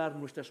escuchar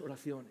nuestras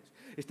oraciones.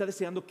 Está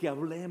deseando que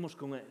hablemos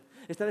con Él.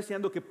 Está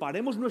deseando que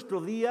paremos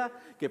nuestro día,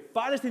 que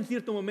pares en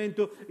cierto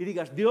momento y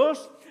digas,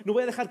 Dios, no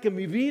voy a dejar que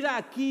mi vida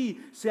aquí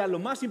sea lo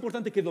más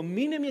importante, que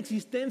domine mi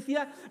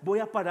existencia. Voy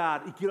a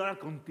parar y quiero hablar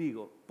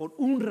contigo por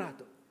un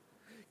rato.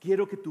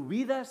 Quiero que tu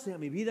vida sea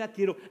mi vida.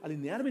 Quiero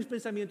alinear mis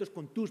pensamientos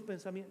con tus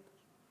pensamientos.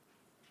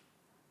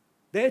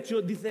 De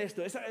hecho, dice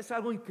esto, es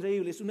algo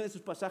increíble, es uno de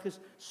esos pasajes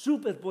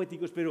súper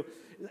poéticos, pero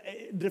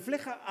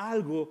refleja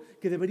algo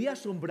que debería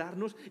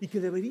asombrarnos y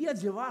que debería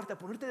llevarte a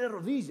ponerte de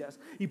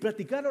rodillas y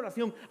practicar la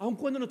oración, aun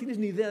cuando no tienes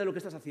ni idea de lo que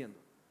estás haciendo.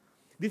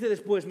 Dice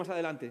después, más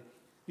adelante,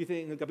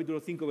 Dice en el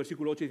capítulo 5,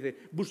 versículo 8, dice,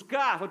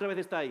 buscad, otra vez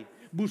está ahí,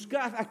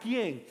 buscad ¿a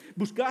quién?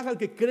 Buscad al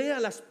que crea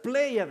las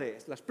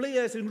Pléyades. Las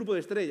Pléyades es un grupo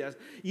de estrellas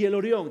y el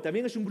Orión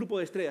también es un grupo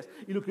de estrellas.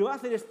 Y lo que va a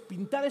hacer es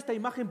pintar esta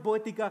imagen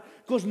poética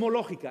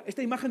cosmológica,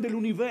 esta imagen del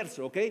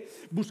universo, ¿ok?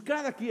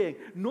 Buscad a quién,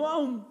 no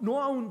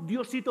a un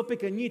diosito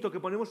pequeñito que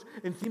ponemos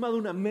encima de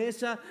una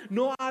mesa,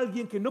 no a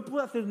alguien que no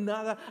puede hacer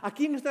nada. ¿A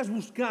quién estás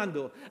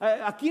buscando?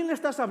 ¿A quién le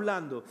estás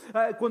hablando?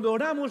 Cuando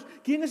oramos,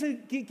 ¿quién es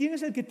el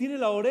que tiene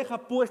la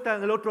oreja puesta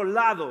en el otro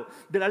lado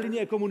de la línea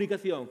de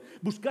comunicación?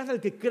 Buscad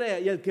al que crea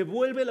y al que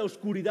vuelve la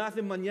oscuridad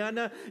en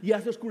mañana y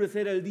hace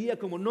oscurecer el día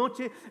como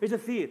noche. Es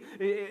decir,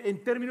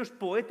 en términos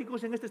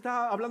poéticos, en este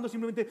está hablando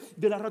simplemente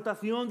de la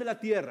rotación de la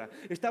Tierra,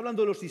 está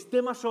hablando de los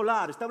sistemas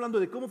solares, está hablando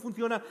de cómo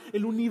funciona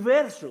el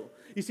universo.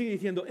 Y sigue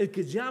diciendo, el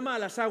que llama a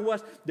las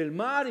aguas del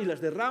mar y las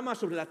derrama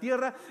sobre la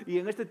tierra. Y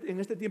en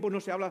este tiempo no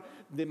se habla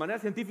de manera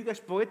científica, es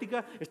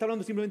poética, está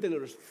hablando simplemente de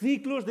los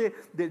ciclos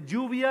de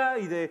lluvia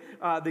y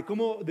de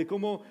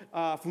cómo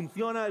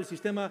funciona el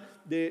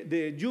sistema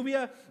de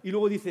lluvia. Y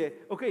luego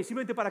dice, ok,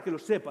 simplemente para que lo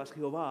sepas,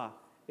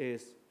 Jehová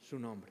es su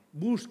nombre.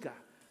 Busca,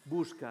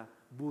 busca,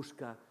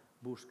 busca,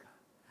 busca.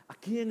 ¿A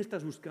quién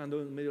estás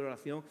buscando en medio de la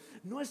oración?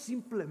 No es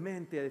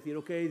simplemente decir,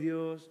 ok,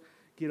 Dios,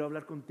 quiero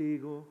hablar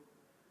contigo.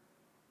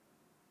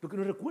 Lo que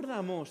nos recuerda a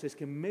Amós es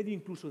que en medio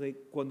incluso de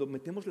cuando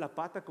metemos la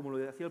pata, como lo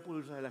decía el pueblo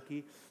de Israel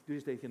aquí, Dios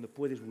está diciendo,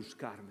 puedes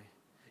buscarme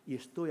y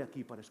estoy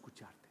aquí para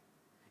escucharte.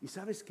 Y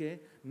 ¿sabes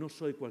qué? No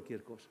soy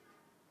cualquier cosa.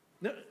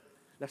 No,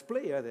 las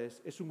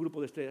Pléyades es un grupo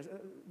de estrellas.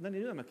 Dani,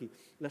 ayúdame aquí.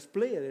 Las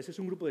Pléyades es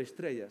un grupo de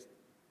estrellas.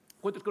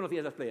 ¿Cuántos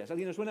conocías las Pléyades?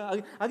 ¿Alguien le suena?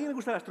 ¿Alguien le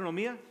gusta la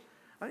astronomía?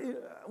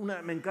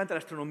 Me encanta la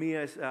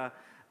astronomía, es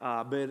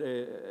ver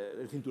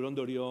el cinturón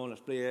de Orión,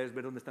 las Pléyades,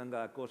 ver dónde están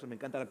cada cosa. Me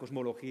encanta la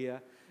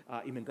cosmología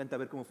y me encanta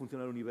ver cómo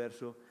funciona el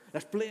universo.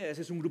 Las Pléyades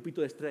es un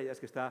grupito de estrellas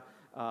que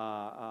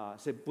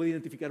se puede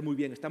identificar muy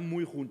bien, están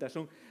muy juntas.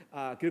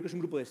 Creo que es un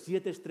grupo de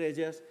 7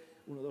 estrellas.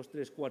 1, 2,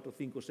 3, 4,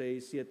 5,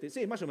 6, 7,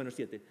 sí, más o menos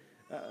 7.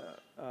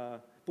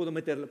 Puedo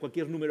meter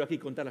cualquier número aquí y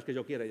contar las que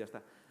yo quiera y ya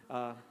está.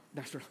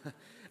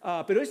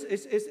 Pero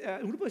es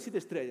un grupo de 7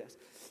 estrellas.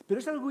 Pero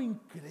es algo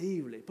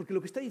increíble, porque lo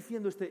que está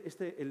diciendo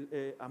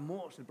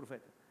Amós, el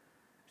profeta,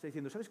 está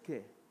diciendo, ¿sabes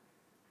qué?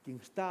 Quien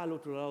está al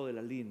otro lado de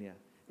la línea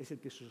es el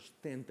que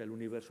sustenta el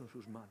universo en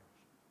sus manos.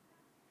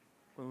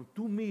 Cuando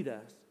tú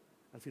miras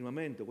al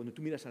firmamento, cuando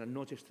tú miras a la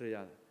noche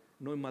estrellada,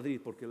 no en Madrid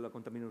porque la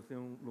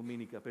contaminación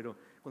lumínica, pero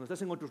cuando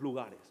estás en otros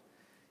lugares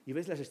y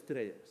ves las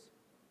estrellas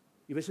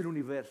y ves el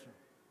universo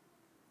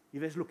y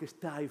ves lo que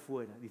está ahí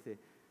fuera, dice,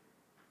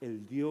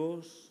 el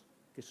Dios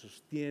que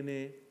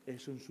sostiene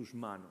eso en sus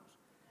manos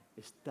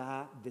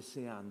está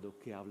deseando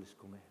que hables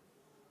con Él.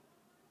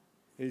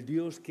 El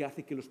Dios que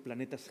hace que los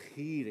planetas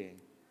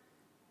giren,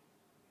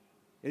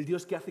 el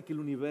Dios que hace que el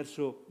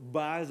universo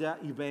vaya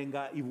y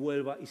venga y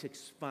vuelva y se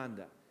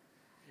expanda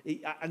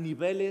y a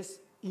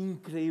niveles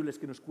increíbles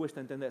que nos cuesta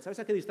entender. ¿Sabes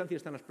a qué distancia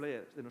están las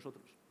Pléyades de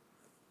nosotros?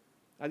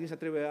 ¿Alguien se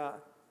atreve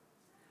a...?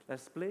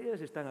 Las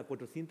Pléyades están a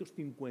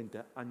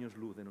 450 años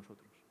luz de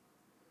nosotros.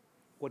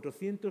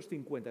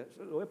 450.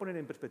 Lo voy a poner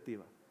en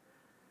perspectiva.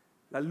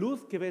 La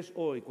luz que ves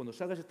hoy, cuando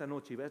salgas esta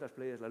noche y ves las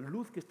Pléyades, la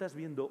luz que estás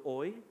viendo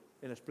hoy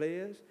en las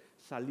Pléyades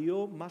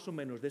salió más o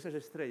menos de esas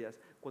estrellas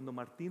cuando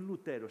Martín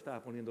Lutero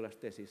estaba poniendo las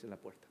tesis en la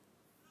puerta.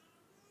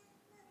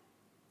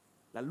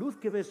 La luz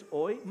que ves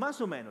hoy, más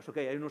o menos, ok,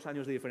 hay unos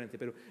años de diferencia,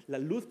 pero la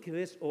luz que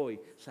ves hoy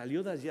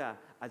salió de allá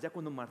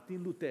cuando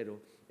Martín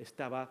Lutero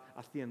estaba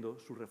haciendo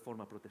su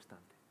reforma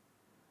protestante.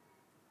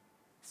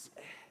 Ese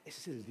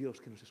es el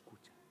Dios que nos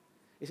escucha,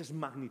 esas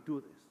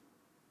magnitudes.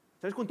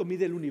 ¿Sabes cuánto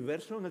mide el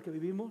universo en el que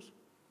vivimos?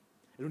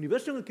 El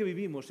universo en el que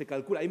vivimos se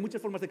calcula, hay muchas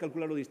formas de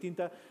calcularlo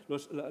distintas,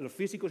 los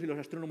físicos y los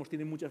astrónomos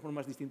tienen muchas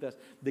formas distintas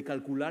de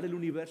calcular el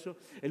universo.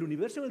 El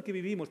universo en el que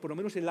vivimos, por lo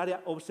menos el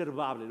área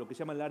observable, lo que se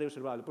llama el área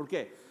observable. ¿Por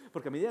qué?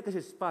 Porque a medida que se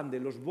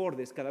expanden los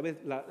bordes, cada vez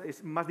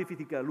es más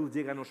difícil que la luz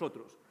llegue a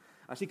nosotros.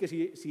 Así que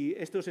si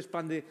esto se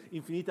expande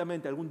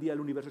infinitamente, algún día el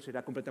universo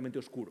será completamente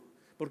oscuro.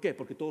 ¿Por qué?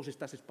 Porque todo se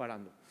está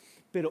separando.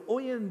 Pero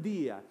hoy en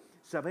día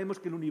sabemos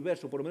que el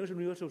universo, por lo menos el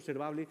universo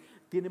observable,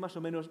 tiene más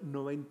o menos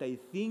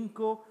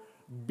 95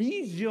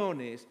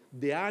 billones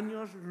de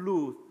años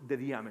luz de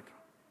diámetro.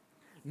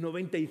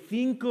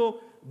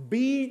 95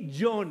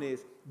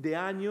 billones de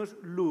años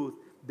luz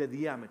de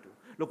diámetro.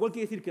 Lo cual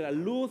quiere decir que la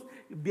luz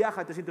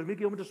viaja a 300.000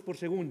 kilómetros por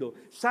segundo,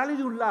 sale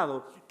de un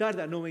lado,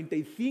 tarda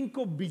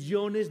 95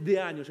 billones de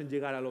años en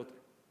llegar al otro.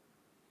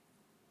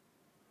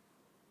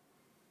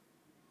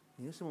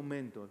 Y en ese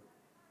momento,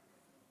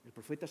 el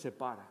profeta se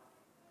para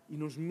y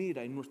nos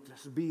mira en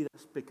nuestras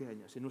vidas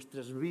pequeñas, en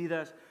nuestras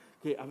vidas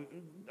que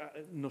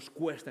nos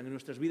cuestan, en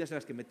nuestras vidas en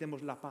las que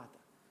metemos la pata.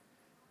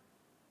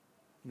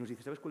 Y nos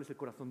dice, ¿sabes cuál es el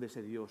corazón de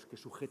ese Dios que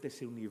sujeta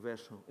ese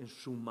universo en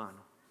su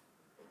mano?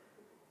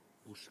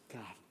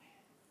 Buscarme.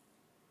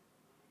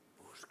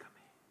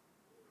 Búscame.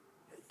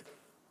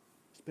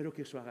 Espero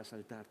que eso haga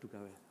saltar tu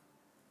cabeza.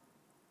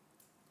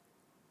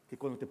 Que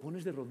cuando te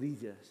pones de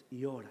rodillas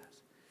y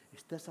oras,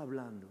 estás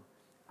hablando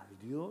al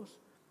Dios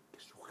que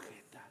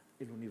sujeta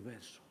el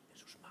universo en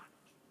sus manos.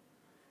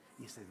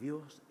 Y ese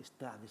Dios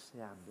está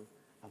deseando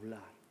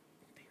hablar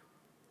contigo.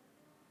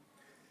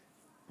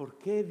 ¿Por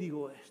qué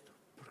digo esto?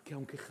 Porque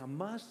aunque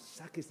jamás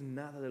saques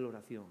nada de la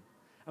oración,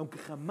 aunque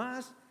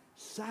jamás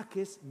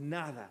saques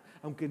nada,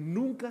 aunque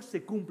nunca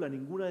se cumpla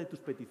ninguna de tus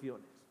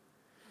peticiones,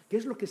 ¿qué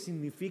es lo que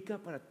significa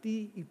para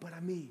ti y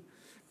para mí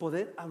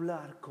poder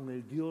hablar con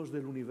el Dios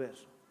del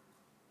universo?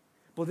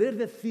 Poder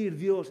decir,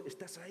 Dios,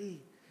 estás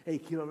ahí,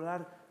 hey, quiero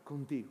hablar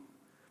contigo.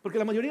 Porque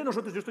la mayoría de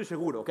nosotros, yo estoy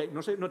seguro, ¿okay?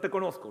 No te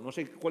conozco, no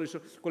sé cuáles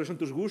son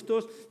tus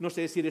gustos, no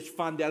sé si eres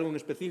fan de algo en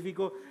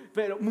específico,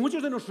 pero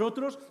muchos de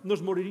nosotros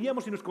nos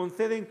moriríamos si nos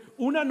conceden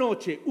una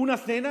noche, una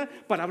cena,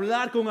 para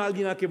hablar con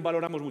alguien a quien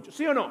valoramos mucho.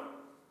 ¿Sí o no?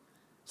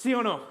 ¿Sí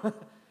o no?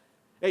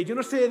 Hey, yo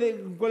no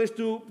sé cuál es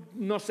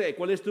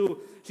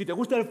tu, si te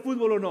gusta el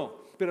fútbol o no,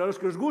 pero a los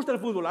que os gusta el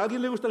fútbol, ¿a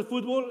alguien le gusta el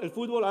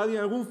fútbol, a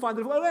alguien, algún fan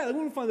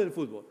del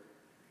fútbol?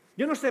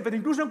 Yo no sé, pero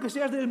incluso aunque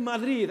seas del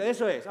Madrid,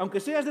 eso es, aunque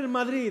seas del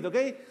Madrid, ¿ok?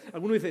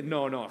 Alguno dice,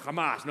 no,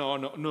 jamás,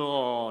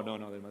 no,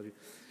 del Madrid.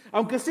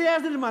 Aunque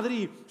seas del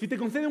Madrid, si te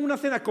conceden una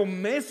cena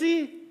con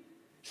Messi,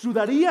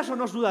 ¿sudarías o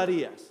no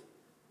sudarías?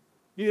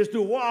 Y dices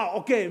tú, wow,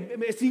 ok,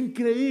 es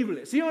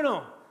increíble, ¿sí o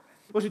no?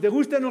 O si te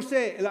gusta, no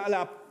sé,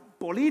 la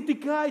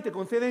política y te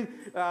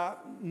conceden,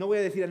 no voy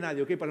a decir a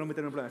nadie, ¿ok? Para no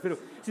meterme en problemas, pero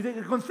si te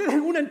conceden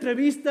una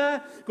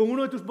entrevista con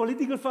uno de tus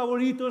políticos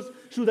favoritos,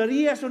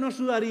 ¿sudarías o no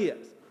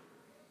sudarías?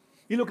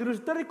 Y lo que nos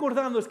está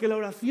recordando es que la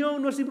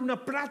oración no es siempre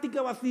una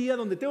práctica vacía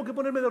donde tengo que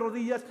ponerme de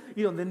rodillas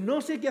y donde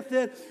no sé qué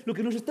hacer. Lo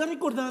que nos está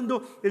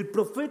recordando el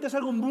profeta es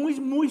algo muy,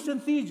 muy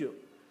sencillo.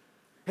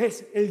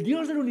 Es el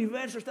Dios del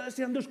universo está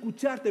deseando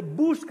escucharte.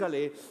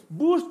 Búscale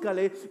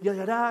y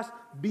hallarás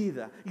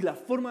vida. Y la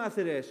forma de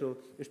hacer eso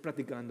es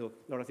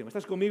practicando la oración.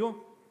 ¿Estás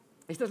conmigo?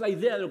 Esta es la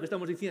idea de lo que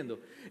estamos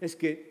diciendo. Es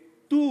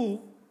que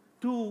tú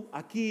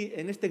aquí,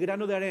 en este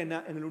grano de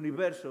arena, en el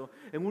universo,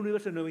 en un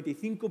universo de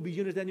 95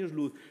 billones de años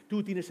luz,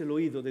 tú tienes el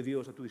oído de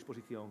Dios a tu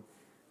disposición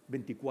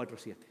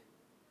 24/7.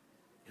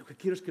 Lo que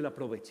quiero es que lo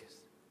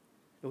aproveches.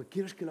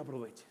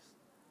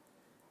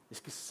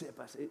 Es que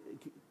sepas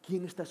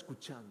quién está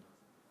escuchando.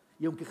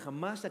 Y aunque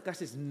jamás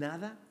sacases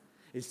nada,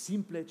 el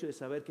simple hecho de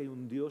saber que hay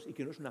un Dios y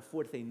que no es una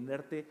fuerza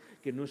inerte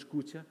que no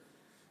escucha,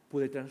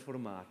 puede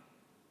transformar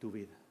tu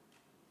vida.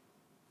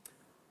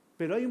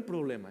 Pero hay un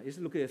problema, y eso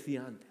es lo que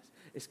decía antes.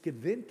 Es que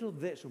dentro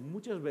de eso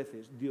muchas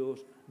veces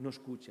Dios no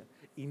escucha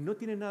y no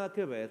tiene nada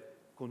que ver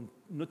con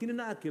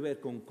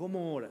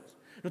cómo oras,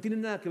 no tiene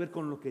nada que ver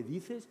con lo que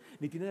dices,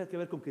 ni tiene nada que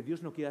ver con que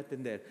Dios no quiera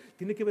atender,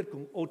 tiene que ver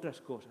con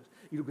otras cosas.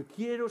 Y lo que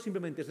quiero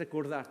simplemente es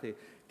recordarte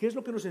qué es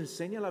lo que nos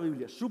enseña la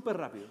Biblia, súper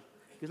rápido,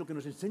 qué es lo que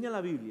nos enseña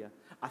la Biblia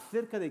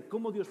acerca de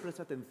cómo Dios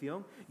presta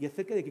atención y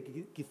acerca de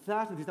que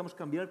quizás necesitamos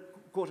cambiar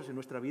cosas en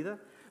nuestra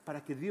vida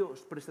para que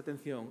Dios preste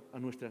atención a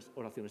nuestras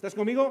oraciones. ¿Estás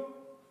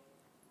conmigo?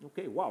 Ok,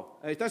 wow.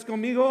 ¿Estás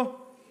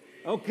conmigo?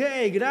 Ok,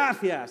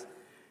 gracias.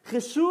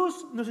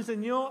 Jesús nos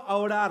enseñó a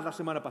orar la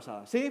semana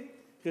pasada, ¿sí?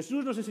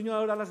 Jesús nos enseñó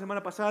a orar la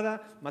semana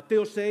pasada.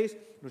 Mateo 6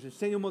 nos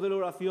enseña un modelo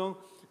de oración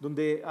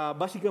donde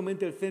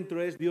básicamente el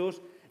centro es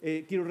Dios,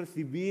 quiero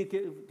recibir,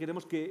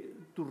 queremos que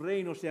tu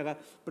reino se haga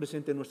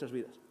presente en nuestras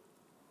vidas.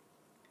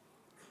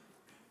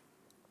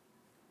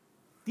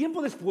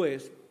 Tiempo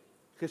después,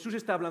 Jesús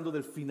está hablando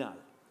del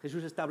final.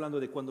 Jesús está hablando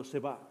de cuando se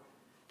va.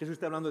 Jesús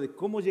está hablando de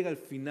cómo llega el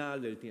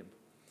final del tiempo.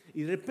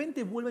 Y de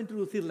repente vuelve a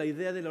introducir la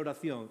idea de la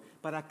oración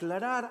para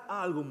aclarar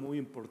algo muy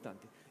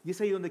importante. Y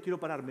es ahí donde quiero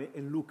pararme,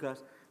 en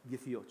Lucas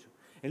 18.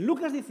 En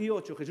Lucas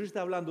 18 Jesús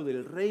está hablando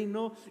del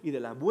reino y de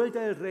la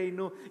vuelta del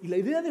reino. Y la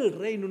idea del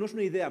reino no es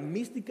una idea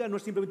mística, no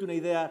es simplemente una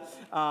idea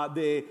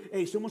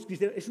hey, somos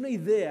cristianos. Es una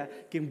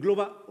idea que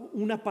engloba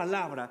una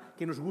palabra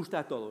que nos gusta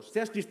a todos.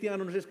 Seas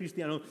cristiano o no seas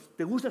cristiano,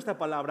 te gusta esta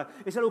palabra,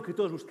 es algo que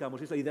todos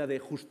buscamos, es la idea de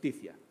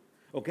justicia.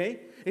 ¿Ok?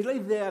 Es la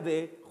idea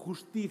de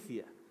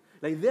justicia.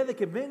 La idea de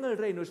que venga el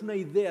reino es una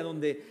idea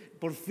donde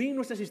por fin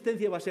nuestra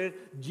existencia va a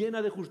ser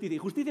llena de justicia. Y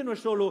justicia no es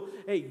solo,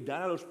 hey,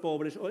 dar a los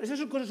pobres,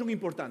 esas cosas son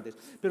importantes,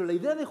 pero la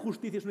idea de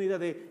justicia es una idea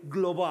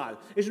global.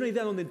 Es una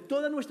idea donde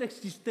toda nuestra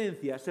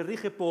existencia se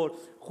rige por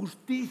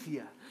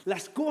justicia.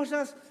 Las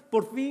cosas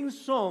por fin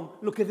son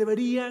lo que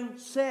deberían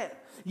ser.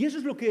 Y eso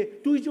es lo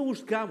que tú y yo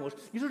buscamos.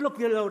 Y eso es lo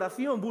que la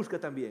oración busca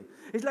también.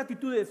 Es la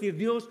actitud de decir,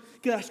 Dios,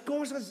 que las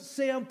cosas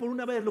sean por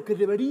una vez lo que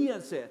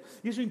deberían ser.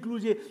 Y eso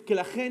incluye que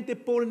la gente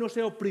pobre no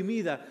sea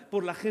oprimida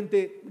por la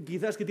gente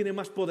quizás que tiene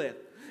más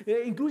poder.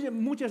 Incluye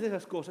muchas de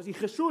esas cosas. Y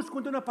Jesús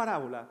cuenta una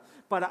parábola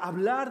para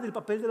hablar del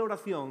papel de la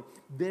oración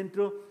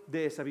dentro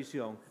de esa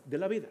visión de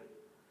la vida.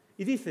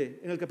 Y dice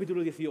en el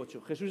capítulo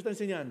 18, Jesús está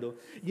enseñando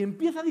y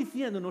empieza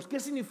diciéndonos qué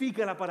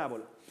significa la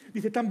parábola.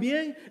 Dice,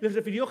 también les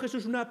refirió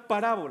Jesús una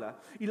parábola.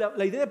 Y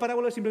la idea de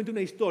parábola es simplemente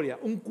una historia,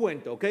 un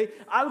cuento, ¿ok?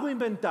 Algo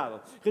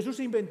inventado. Jesús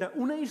se inventa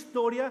una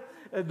historia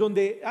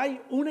donde hay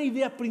una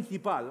idea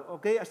principal,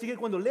 ¿ok? Así que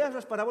cuando leas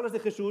las parábolas de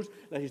Jesús,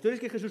 las historias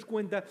que Jesús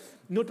cuenta,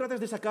 no trates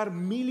de sacar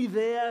 1000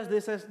 ideas de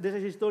esas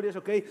historias,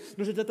 ¿ok?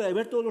 No se trata de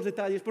ver todos los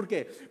detalles. ¿Por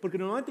qué? Porque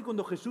normalmente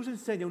cuando Jesús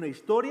enseña una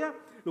historia,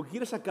 lo que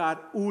quiere es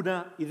sacar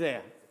una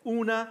idea.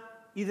 Una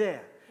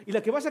idea. Y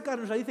la que va a sacar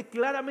nos la dice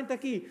claramente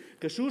aquí.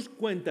 Jesús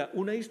cuenta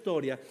una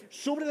historia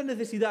sobre la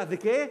necesidad de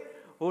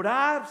 ¿qué?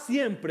 Orar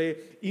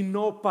siempre y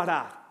no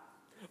parar.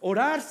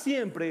 Orar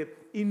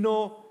siempre y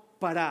no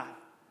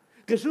parar.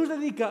 Jesús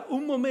dedica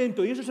un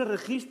momento, y eso lo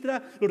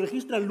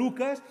registra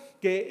Lucas,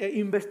 que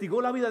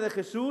investigó la vida de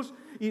Jesús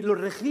y lo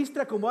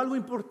registra como algo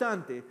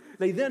importante.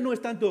 La idea no es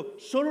tanto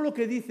solo lo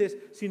que dices,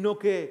 sino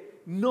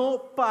que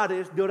no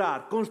pares de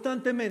orar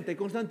constantemente.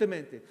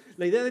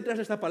 La idea detrás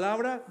de esta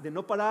palabra, de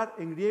no parar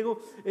en griego,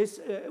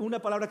 es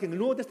una palabra que en el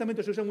Nuevo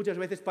Testamento se usa muchas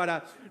veces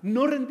para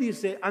no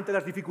rendirse ante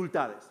las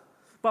dificultades.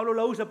 Pablo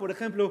la usa, por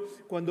ejemplo,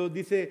 cuando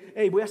dice,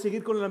 hey, voy a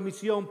seguir con la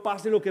misión,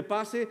 pase lo que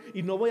pase,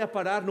 y no voy a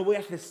parar, no voy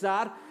a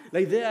cesar. La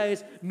idea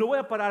es, no voy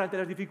a parar ante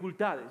las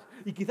dificultades.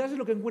 Y quizás es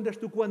lo que encuentras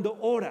tú cuando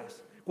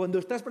oras, cuando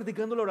estás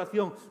practicando la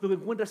oración. Lo que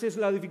encuentras es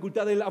la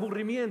dificultad del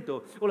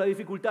aburrimiento, o la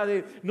dificultad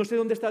de no sé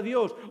dónde está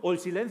Dios, o el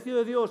silencio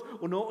de Dios,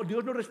 o no,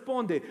 Dios no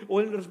responde,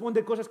 o Él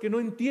responde cosas que no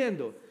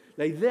entiendo.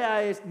 La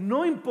idea es,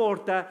 no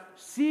importa,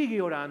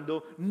 sigue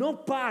orando,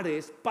 no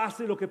pares,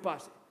 pase lo que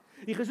pase.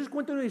 Y Jesús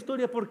cuenta una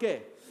historia, ¿por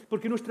qué?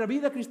 Porque nuestra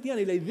vida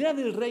cristiana y la idea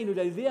del reino y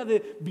la idea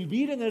de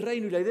vivir en el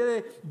reino y la idea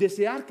de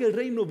desear que el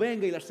reino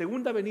venga y la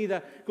segunda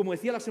venida, como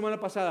decía la semana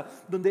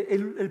pasada, donde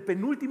el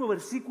penúltimo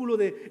versículo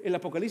del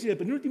Apocalipsis, el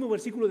penúltimo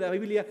versículo de la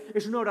Biblia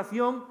es una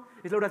oración,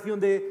 es la oración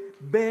de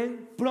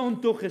ven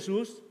pronto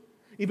Jesús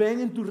y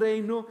ven en tu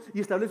reino y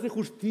establece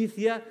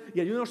justicia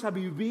y ayúdanos a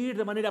vivir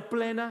de manera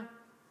plena.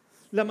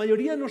 La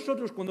mayoría de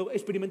nosotros, cuando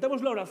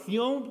experimentamos la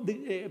oración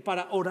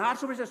para orar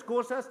sobre esas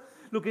cosas,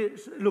 lo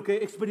que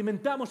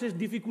experimentamos es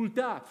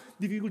dificultad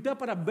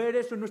para ver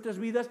eso en nuestras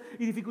vidas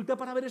y dificultad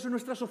para ver eso en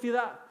nuestra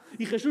sociedad.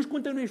 Y Jesús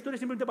cuenta una historia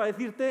simplemente para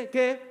decirte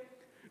que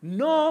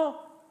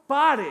no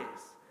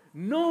pares,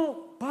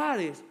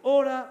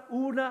 ora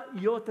una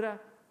y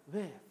otra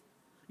vez.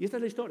 Y esta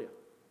es la historia.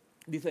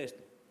 Dice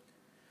esto,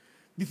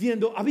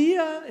 diciendo,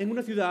 había en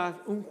una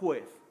ciudad un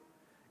juez.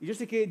 Y yo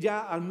sé que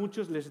ya a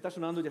muchos les está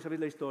sonando, ya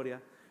sabéis la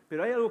historia,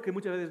 pero hay algo que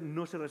muchas veces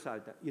no se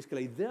resalta, y es que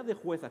la idea de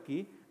juez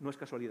aquí no es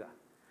casualidad.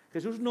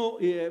 Jesús no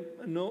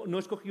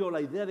escogió la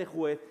idea de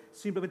juez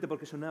simplemente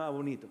porque sonaba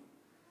bonito.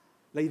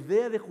 La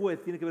idea de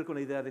juez tiene que ver con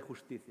la idea de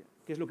justicia,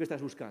 que es lo que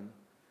estás buscando.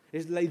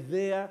 Es la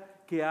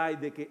idea que hay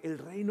de que el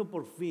reino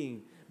por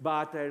fin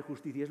va a traer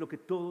justicia, es lo que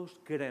todos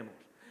queremos.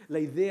 La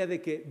idea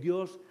de que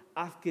Dios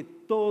haz que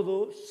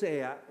todo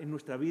sea en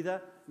nuestra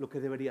vida lo que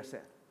debería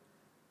ser.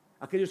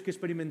 Aquellos que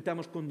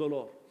experimentamos con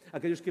dolor,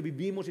 aquellos que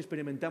vivimos y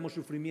experimentamos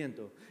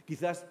sufrimiento,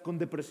 quizás con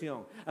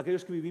depresión,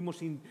 aquellos que vivimos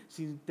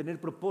sin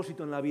tener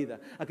propósito en la vida,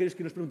 aquellos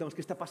que nos preguntamos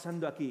 ¿qué está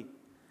pasando aquí?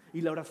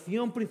 Y la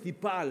oración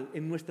principal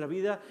en nuestra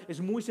vida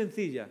es muy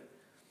sencilla.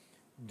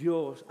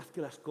 Dios, haz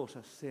que las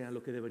cosas sean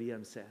lo que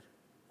deberían ser,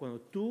 cuando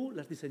tú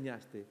las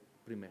diseñaste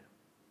primero.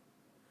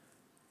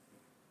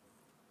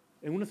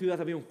 En una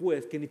ciudad había un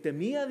juez que ni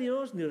temía a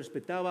Dios ni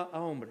respetaba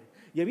a hombre.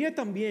 Y había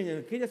también en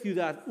aquella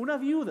ciudad una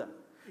viuda.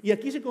 Y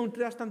aquí se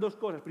contrastan dos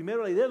cosas.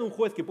 Primero, la idea de un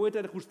juez que puede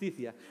traer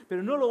justicia,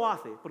 pero no lo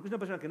hace, porque es una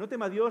persona que no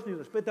teme a Dios ni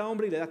respeta a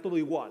hombre y le da todo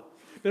igual.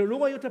 Pero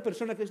luego hay otra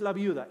persona que es la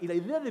viuda. Y la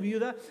idea de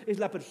viuda es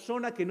la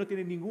persona que no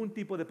tiene ningún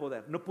tipo de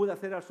poder. No puede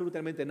hacer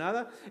absolutamente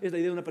nada. Es la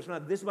idea de una persona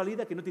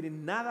desvalida que no tiene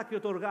nada que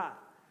otorgar.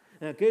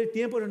 En aquel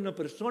tiempo era una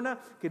persona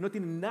que no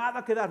tiene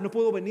nada que dar. No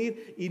puedo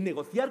venir y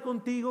negociar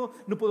contigo,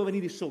 no puedo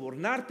venir y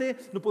sobornarte,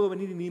 no puedo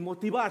venir ni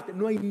motivarte.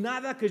 No hay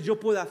nada que yo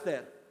pueda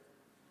hacer.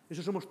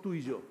 Eso somos tú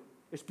y yo.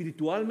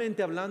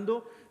 Espiritualmente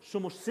hablando,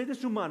 somos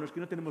seres humanos que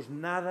no tenemos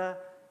nada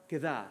que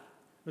dar,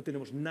 no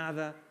tenemos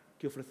nada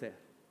que ofrecer.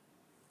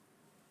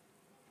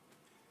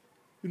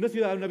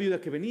 Una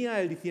viuda que venía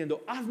a él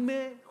diciendo,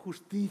 hazme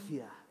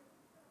justicia.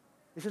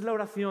 Esa es la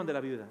oración de la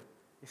viuda,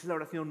 esa es la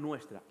oración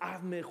nuestra,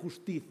 hazme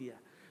justicia.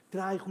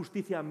 Trae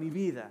justicia a mi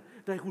vida,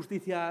 trae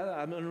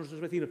justicia a nuestros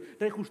vecinos,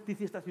 trae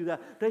justicia a esta ciudad,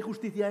 trae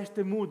justicia a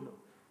este mundo.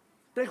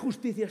 Trae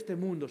justicia a este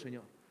mundo,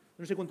 Señor.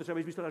 No sé cuántos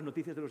habéis visto las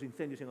noticias de los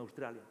incendios en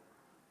Australia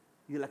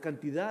y de la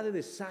cantidad de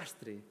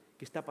desastre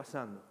que está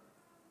pasando.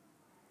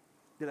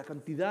 De la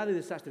cantidad de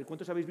desastre.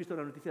 ¿Cuántos habéis visto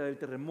la noticia del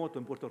terremoto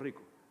en Puerto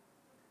Rico?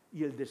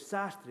 Y el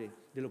desastre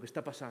de lo que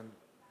está pasando.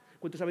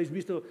 ¿Cuántos habéis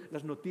visto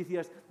las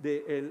noticias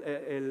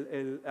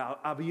del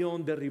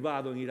avión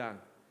derribado en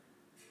Irán?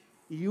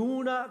 Y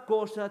una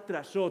cosa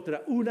tras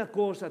otra,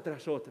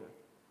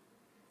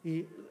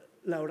 Y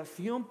la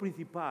oración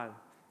principal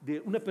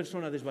de una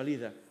persona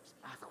desvalida es,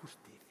 haz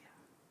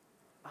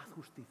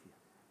justicia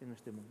en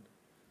este mundo.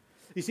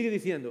 Y sigue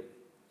diciendo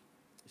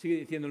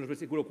en los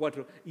versículos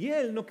 4, y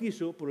él no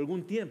quiso por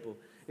algún tiempo,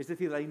 es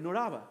decir, la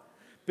ignoraba.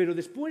 Pero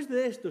después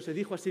de esto se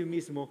dijo a sí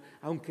mismo,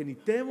 aunque ni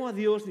temo a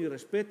Dios ni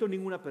respeto a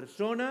ninguna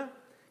persona,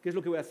 ¿qué es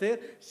lo que voy a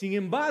hacer? Sin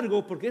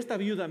embargo, porque esta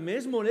viuda me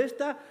es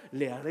molesta,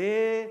 le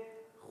haré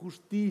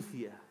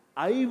justicia.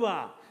 Ahí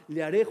va,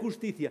 le haré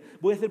justicia.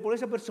 Voy a hacer por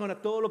esa persona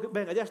todo lo que...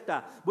 Venga, ya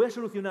está, voy a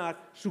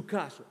solucionar su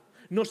caso.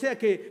 No sea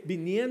que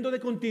viniendo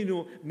de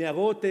continuo me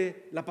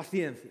agote la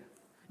paciencia.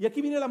 Y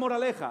aquí viene la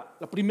moraleja,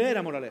 la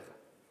primera moraleja.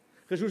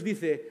 Jesús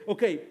dice,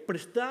 ok,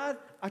 prestad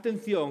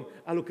atención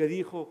a lo que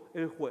dijo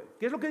el juez.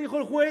 ¿Qué es lo que dijo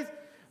el juez?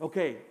 ok,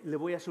 le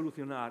voy a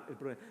solucionar el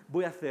problema,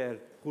 voy a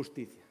hacer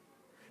justicia.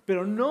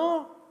 Pero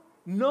no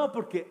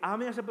porque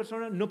ame a esa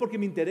persona, no porque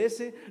me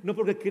interese, no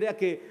porque crea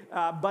que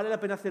vale la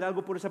pena hacer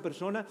algo por esa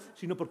persona,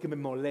 sino porque me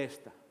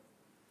molesta.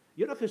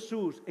 Y ahora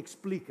Jesús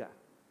explica,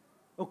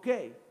 ok,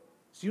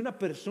 si una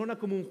persona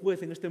como un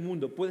juez en este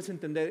mundo puedes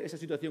entender esa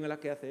situación en la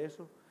que hace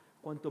eso,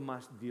 ¿cuánto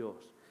más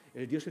Dios?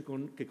 El Dios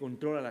que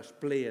controla las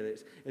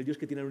Pléyades, el Dios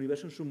que tiene el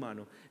universo en su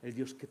mano, el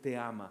Dios que te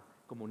ama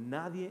como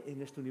nadie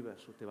en este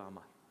universo te va a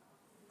amar.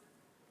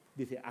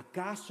 Dice,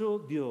 ¿acaso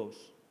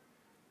Dios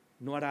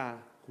no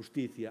hará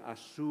justicia a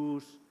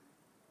sus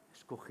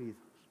escogidos?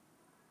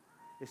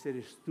 Ese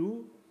eres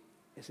tú,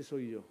 ese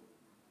soy yo.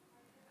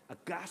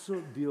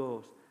 ¿Acaso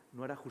Dios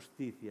no hará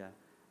justicia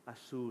a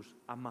sus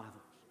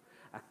amados?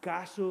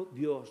 ¿Acaso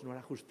Dios no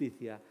hará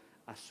justicia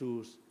a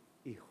sus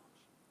hijos?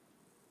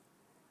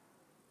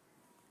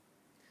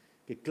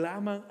 Que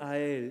claman a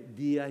Él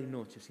día y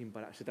noche sin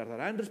parar. Se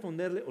tardará en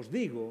responderle, os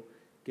digo,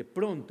 que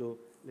pronto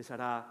les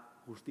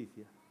hará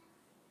justicia.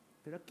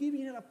 Pero aquí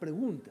viene la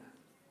pregunta.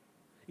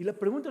 Y la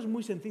pregunta es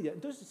muy sencilla.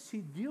 Entonces,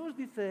 si Dios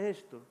dice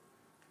esto,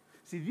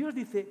 si Dios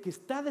dice que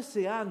está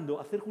deseando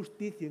hacer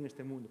justicia en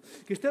este mundo,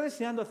 que está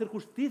deseando hacer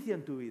justicia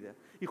en tu vida,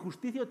 y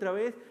justicia otra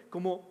vez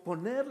como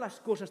poner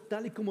las cosas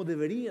tal y como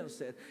deberían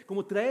ser,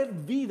 como traer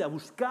vida,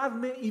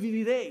 buscadme y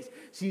viviréis.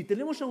 Si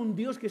tenemos a un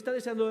Dios que está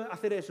deseando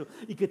hacer eso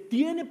y que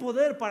tiene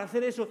poder para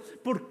hacer eso,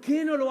 ¿por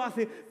qué no lo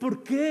hace?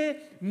 ¿Por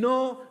qué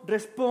no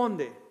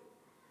responde?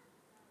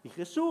 Y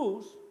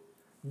Jesús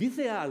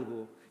dice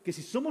algo que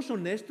si somos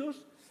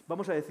honestos,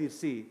 vamos a decir,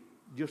 sí,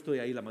 yo estoy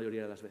ahí la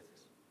mayoría de las veces.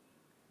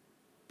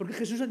 Porque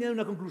Jesús añade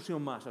una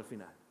conclusión más al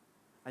final.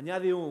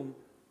 Añade un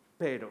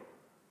pero.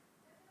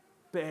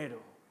 Pero.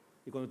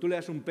 Y cuando tú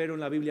leas un pero en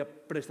la Biblia,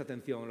 presta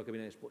atención a lo que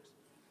viene después.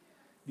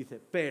 Dice,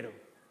 pero,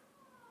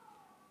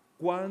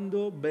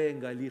 cuando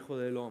venga el Hijo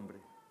del Hombre,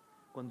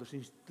 cuando se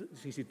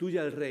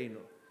instituya el reino,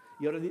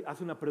 y ahora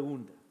hace una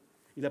pregunta,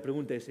 y la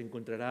pregunta es,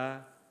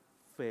 ¿encontrará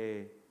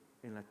fe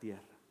en la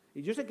tierra?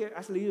 Y yo sé que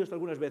has leído esto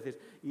algunas veces,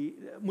 y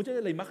mucha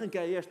de la imagen que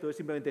hay esto es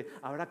simplemente,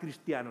 habrá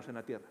cristianos en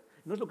la tierra.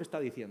 No es lo que está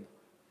diciendo.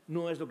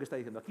 No es lo que está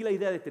diciendo. Aquí la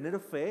idea de tener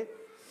fe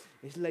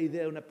es la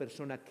idea de una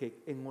persona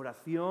que en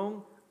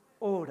oración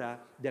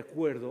ora de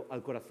acuerdo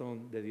al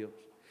corazón de Dios.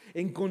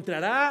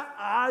 Encontrará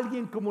a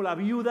alguien como la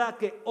viuda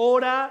que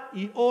ora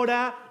y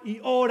ora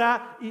y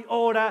ora y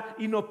ora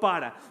y no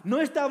para.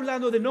 No está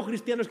hablando de no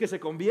cristianos que se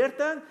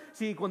conviertan.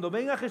 Si cuando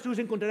venga Jesús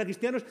encontrará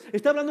cristianos,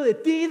 está hablando de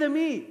ti y de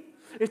mí.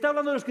 Está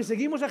hablando de los que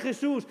seguimos a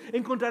Jesús.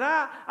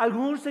 Encontrará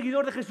algún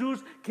seguidor de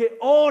Jesús que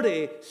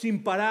ore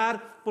sin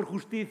parar por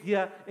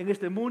justicia en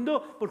este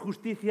mundo, por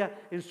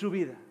justicia en su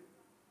vida.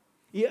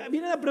 Y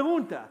viene la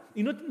pregunta,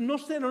 y no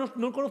sé,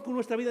 no conozco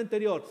nuestra vida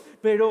anterior,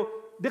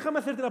 pero déjame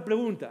hacerte la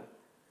pregunta.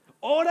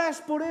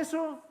 ¿Oras por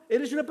eso?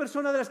 ¿Eres una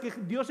persona de las que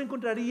Dios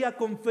encontraría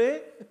con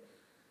fe?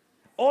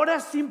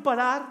 ¿Oras sin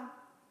parar?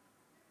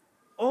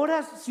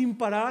 Oras sin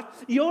parar,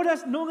 y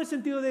oras no en el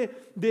sentido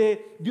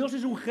de Dios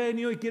es un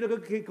genio y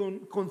quiero que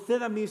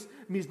conceda mis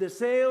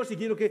deseos y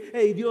quiero que,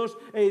 hey Dios,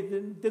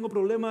 tengo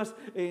problemas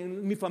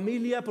en mi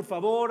familia, por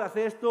favor, haz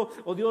esto,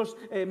 o Dios,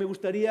 me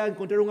gustaría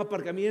encontrar un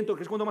aparcamiento,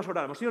 que es cuando más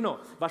oramos, ¿sí o no?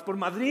 Vas por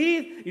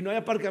Madrid y no hay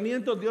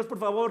aparcamiento, Dios, por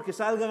favor, que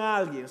salga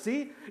alguien,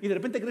 ¿sí? Y de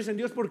repente crees en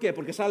Dios, ¿por qué?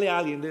 Porque sale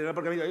alguien del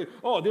aparcamiento,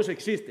 oh, Dios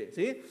existe,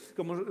 ¿sí?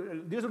 Como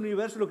el Dios del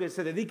universo lo que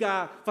se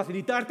dedica a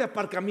facilitarte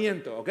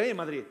aparcamiento, ¿ok? En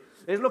Madrid.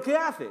 Es lo que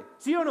hace,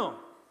 ¿sí o no?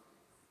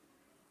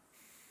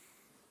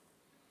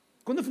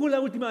 ¿Cuándo fue la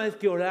última vez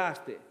que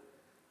oraste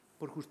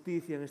por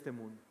justicia en este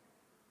mundo?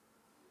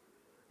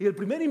 Y el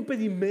primer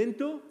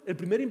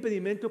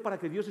impedimento para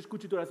que Dios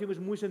escuche tu oración es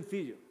muy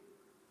sencillo.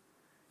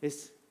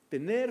 Es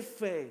tener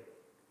fe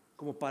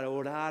como para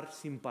orar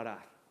sin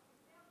parar.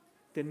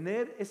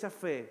 Tener esa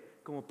fe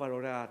como para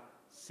orar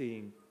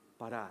sin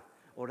parar.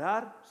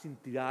 Orar sin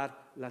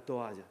tirar la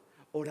toalla.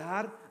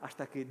 Orar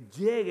hasta que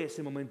llegue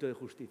ese momento de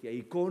justicia.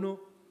 Icono,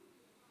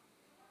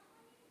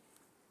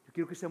 yo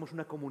quiero que seamos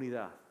una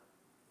comunidad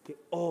que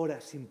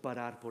ora sin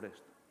parar por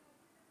esto.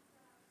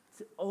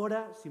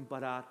 Ora sin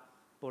parar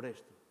por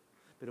esto.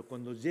 Pero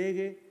cuando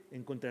llegue,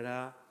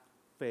 encontrará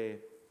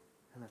fe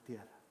en la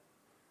tierra.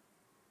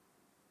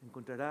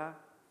 Encontrará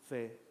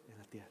fe en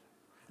la tierra.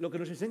 Lo que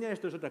nos enseña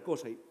esto es otra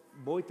cosa, y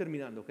voy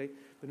terminando, ¿ok?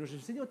 Pero nos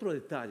enseña otro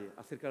detalle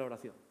acerca de la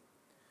oración.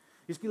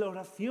 Y es que la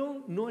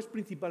oración no es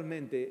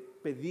principalmente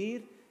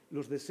pedir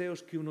los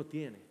deseos que uno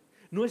tiene.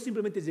 No es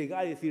simplemente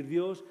llegar y decir,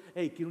 Dios,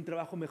 hey, quiero un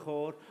trabajo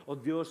mejor, o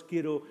Dios,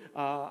 quiero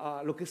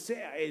lo que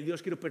sea, hey,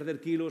 Dios, quiero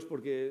perder kilos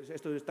porque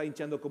esto está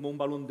hinchando como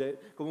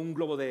un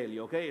globo de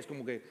helio, ¿ok? Es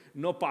como que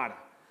no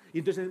para. Y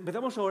entonces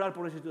empezamos a orar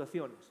por las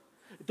situaciones.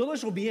 Todo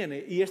eso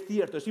viene y es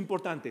cierto, es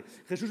importante.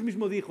 Jesús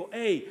mismo dijo,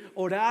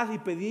 orad y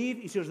pedid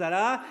y se os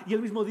dará. Y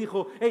él mismo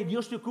dijo,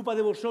 Dios se ocupa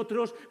de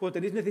vosotros cuando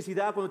tenéis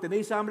necesidad, cuando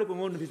tenéis hambre,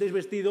 cuando necesitáis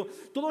vestido.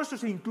 Todo eso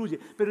se incluye.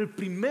 Pero el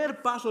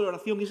primer paso de la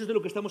oración, y eso es de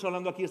lo que estamos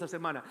hablando aquí esta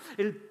semana,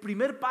 el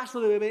primer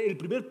paso el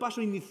primer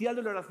paso inicial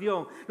de la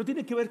oración no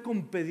tiene que ver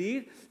con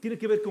pedir, tiene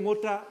que ver con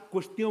otra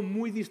cuestión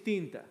muy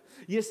distinta.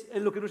 Y es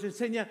lo que nos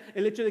enseña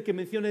el hecho de que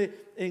mencione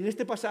en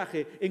este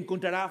pasaje,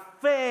 encontrará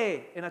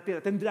fe en la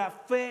tierra, tendrá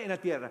fe en la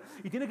tierra.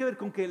 Y tiene que ver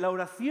con que la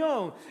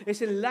oración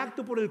es el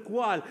acto por el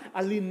cual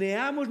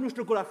alineamos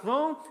nuestro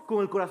corazón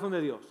con el corazón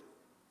de Dios.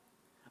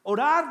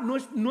 Orar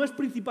no es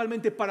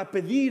principalmente para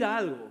pedir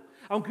algo.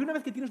 Aunque una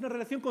vez que tienes una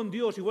relación con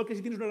Dios, igual que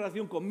si tienes una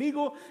relación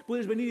conmigo,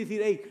 puedes venir y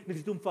decir,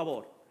 necesito un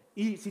favor.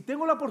 Y si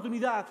tengo la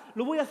oportunidad,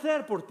 lo voy a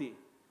hacer por ti.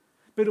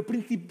 Pero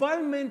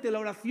principalmente la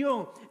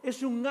oración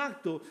es un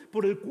acto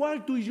por el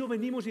cual tú y yo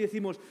venimos y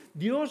decimos,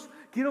 Dios,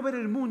 quiero ver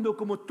el mundo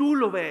como tú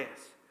lo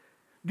ves.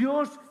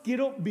 Dios,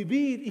 quiero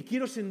vivir y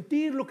quiero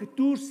sentir lo que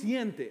tú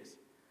sientes.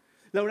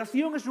 La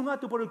oración es un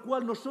acto por el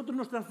cual nosotros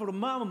nos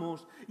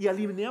transformamos y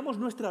alineamos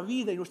nuestra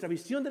vida y nuestra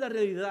visión de la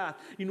realidad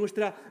y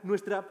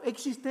nuestra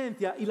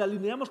existencia y la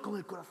alineamos con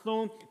el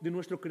corazón de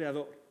nuestro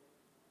Creador.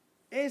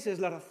 Esa es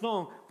la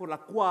razón por la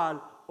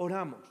cual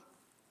oramos.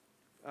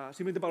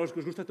 Simplemente para los que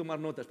os gusta tomar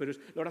notas, pero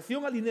la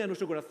oración alinea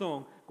nuestro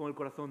corazón con el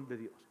corazón de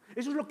Dios.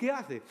 Eso es lo que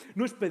hace.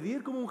 No es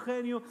pedir como un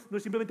genio, no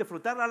es simplemente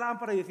frotar la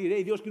lámpara y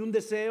decir, Dios, quiero un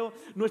deseo.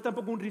 No es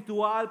tampoco un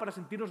ritual para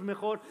sentirnos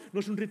mejor.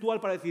 No es un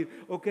ritual para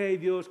decir,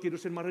 Dios, quiero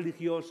ser más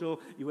religioso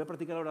y voy a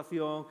practicar la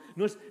oración.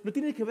 No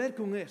tiene que ver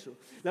con eso.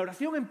 La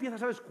oración empieza,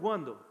 ¿sabes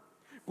cuándo?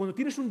 Cuando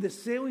tienes un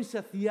deseo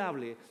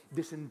insaciable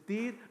de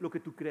sentir lo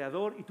que tu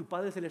Creador y tu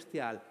Padre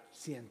Celestial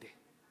siente.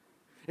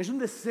 Es un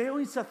deseo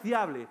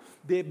insaciable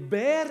de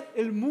ver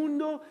el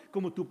mundo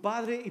como tu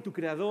Padre y tu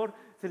Creador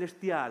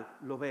Celestial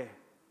lo ve.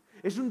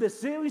 Es un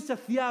deseo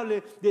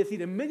insaciable de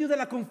decir, en medio de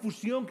la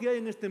confusión que hay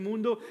en este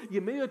mundo y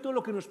en medio de todo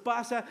lo que nos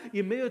pasa y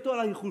en medio de toda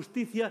la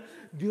injusticia,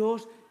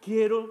 Dios,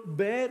 quiero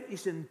ver y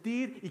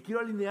sentir y quiero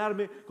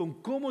alinearme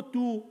con cómo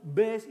tú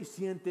ves y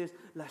sientes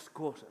las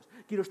cosas.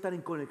 Quiero estar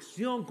en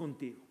conexión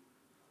contigo.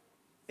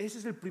 Ese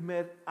es el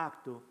primer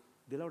acto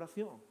de la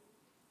oración.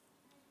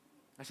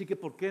 Así que,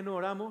 ¿por qué no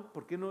oramos?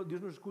 ¿Por qué no Dios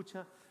nos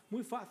escucha?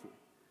 Muy fácil.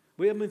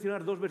 Voy a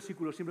mencionar 2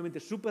 versículos simplemente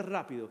súper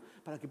rápido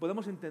para que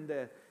podamos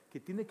entender que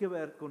tiene que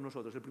ver con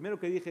nosotros. El primero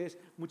que dije es,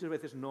 muchas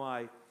veces no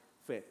hay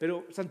fe.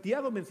 Pero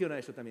Santiago menciona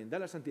eso también.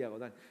 Dale a Santiago.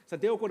 Dale.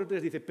 Santiago 4:3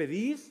 dice,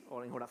 pedís,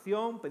 o en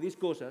oración, pedís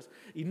cosas,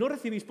 y no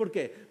recibís. ¿Por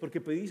qué?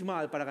 Porque pedís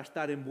mal para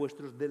gastar en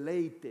vuestros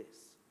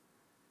deleites,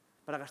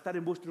 para gastar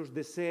en vuestros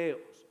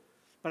deseos,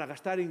 para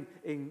gastar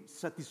en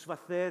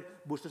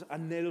satisfacer vuestros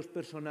anhelos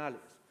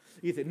personales.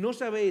 Y dice, ¿no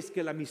sabéis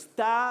que la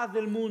amistad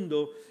del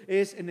mundo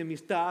es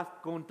enemistad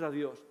contra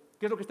Dios?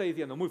 ¿Qué es lo que está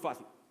diciendo? Muy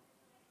fácil.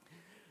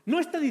 No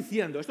está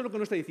diciendo, esto es lo que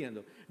no está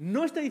diciendo,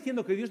 no está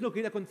diciendo que Dios no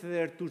quiera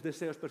conceder tus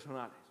deseos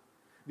personales.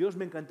 Dios,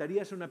 me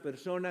encantaría ser una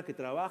persona que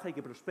trabaja y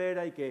que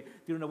prospera y que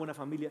tiene una buena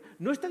familia.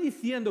 No está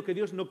diciendo que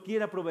Dios no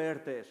quiera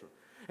proveerte eso.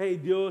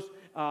 Dios,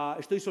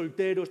 estoy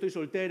soltero, estoy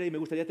soltera y me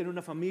gustaría tener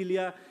una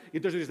familia. Y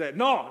entonces dice,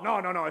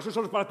 no, eso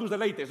solo es para tus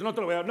deleites, no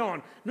te lo voy a...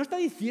 No está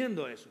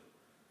diciendo eso.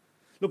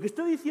 Lo que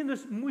está diciendo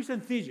es muy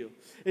sencillo,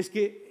 es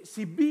que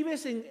si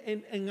vives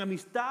en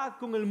amistad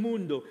con el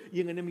mundo y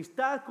en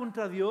enemistad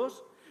contra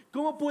Dios,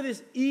 ¿cómo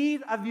puedes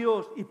ir a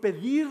Dios y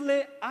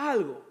pedirle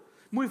algo?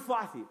 Muy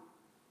fácil.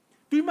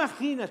 Tú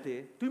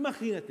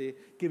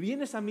imagínate que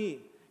vienes a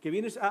mí, que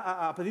vienes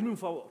a pedirme un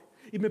favor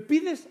y me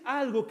pides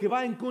algo que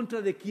va en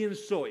contra de quién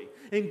soy,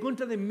 en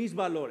contra de mis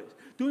valores.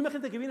 Tú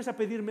imagínate que vienes a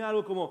pedirme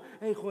algo como,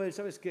 Joel,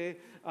 ¿sabes qué?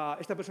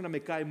 Esta persona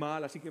me cae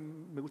mal, así que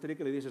me gustaría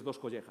que le dieses 2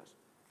 collejas.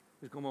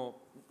 Es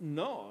como,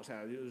 no, o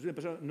sea,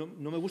 no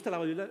me gusta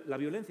la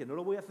violencia, no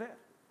lo voy a hacer.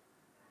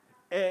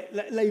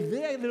 La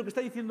idea de lo que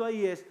está diciendo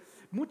ahí es,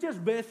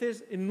 muchas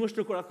veces en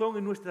nuestro corazón,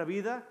 en nuestra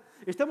vida,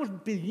 estamos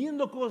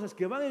pidiendo cosas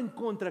que van en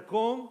contra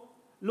con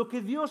lo que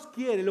Dios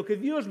quiere, lo que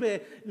Dios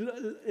ve,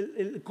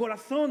 el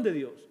corazón de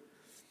Dios.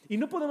 Y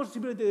no podemos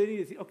simplemente venir y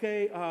decir,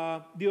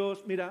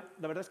 Dios, mira,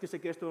 la verdad es que sé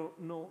que esto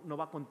no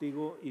va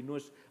contigo y no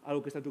es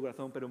algo que está en tu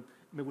corazón, pero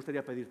me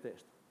gustaría pedirte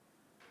esto.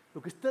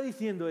 Lo que está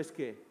diciendo es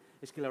que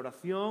la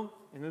oración,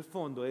 en el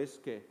fondo, es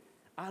que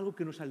algo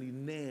que nos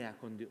alinea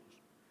con Dios,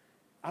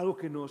 algo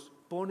que nos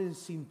pone en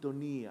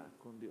sintonía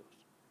con Dios.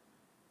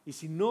 Y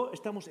si no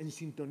estamos en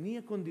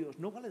sintonía con Dios,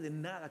 no vale de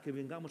nada que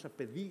vengamos a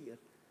pedir,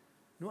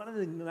 no vale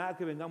de nada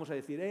que vengamos a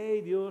decir,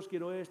 Dios,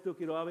 quiero esto,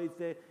 quiero A, B y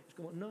C. Es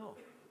como, no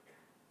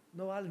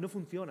vale, no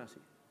funciona así.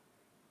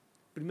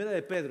 Primera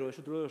de Pedro es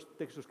otro de los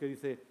textos que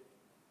dice,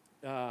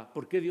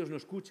 ¿por qué Dios no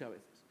escucha a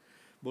veces?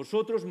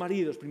 Vosotros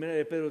maridos, 1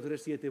 de Pedro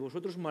 3:7,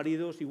 vosotros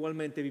maridos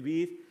igualmente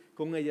vivid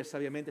con ellas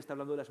sabiamente, está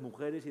hablando de las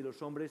mujeres y de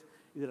los hombres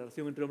y de la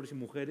relación entre hombres y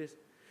mujeres.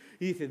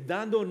 Y dice,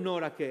 dando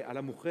honor ¿a qué? A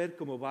la mujer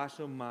como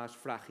vaso más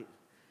frágil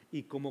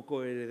y como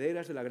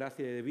coherederas de la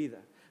gracia de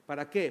vida.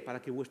 ¿Para qué? Para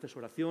que vuestras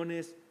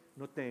oraciones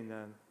no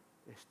tengan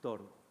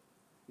estorbo.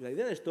 Y la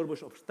idea de estorbo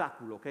es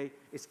obstáculo, ¿ok?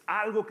 Es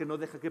algo que no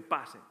deja que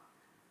pase.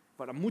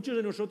 para muchos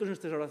de nosotros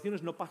nuestras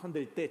oraciones no pasan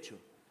del techo.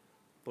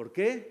 ¿Por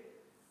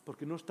qué?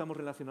 Porque no estamos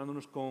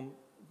relacionándonos con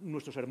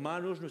nuestros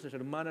hermanos, nuestras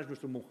hermanas,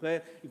 nuestra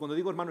mujer. Y cuando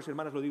digo hermanos y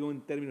hermanas lo digo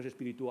en términos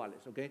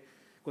espirituales, ¿ok?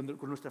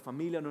 Con nuestra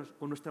familia,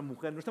 con nuestra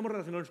mujer. No estamos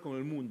relacionándonos con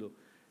el mundo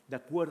de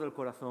acuerdo al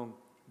corazón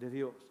de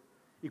Dios.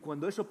 Y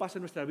cuando eso pasa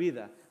en nuestra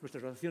vida,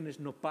 nuestras oraciones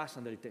no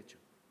pasan del techo.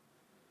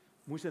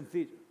 Muy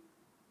sencillo.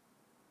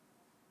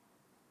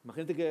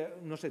 Imagínate que,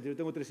 no sé, yo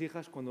tengo 3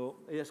 hijas,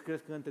 cuando ellas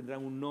crezcan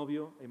tendrán un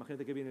novio.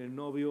 Imagínate que viene el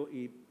novio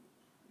y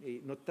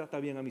no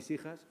trata bien a mis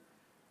hijas,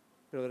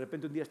 pero de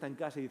repente un día está en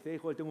casa y dice,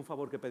 hijo, tengo un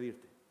favor que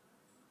pedirte.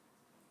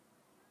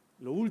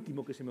 Lo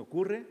último que se me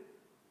ocurre,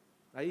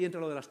 ahí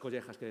entra lo de las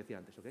collejas que decía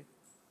antes, ¿ok?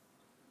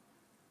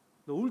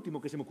 Lo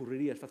último que se me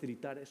ocurriría es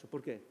facilitar eso.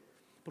 ¿Por qué?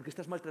 Porque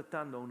estás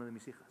maltratando a una de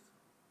mis hijas.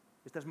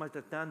 Estás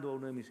maltratando a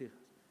una de mis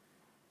hijas.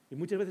 Y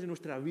muchas veces en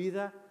nuestra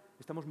vida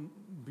estamos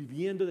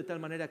viviendo de tal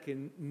manera que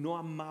no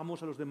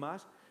amamos a los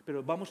demás,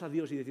 pero vamos a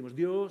Dios y decimos,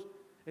 Dios,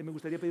 me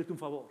gustaría pedirte un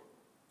favor.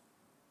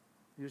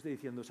 Dios está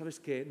diciendo, ¿sabes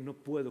qué? No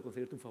puedo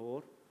concederte un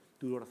favor.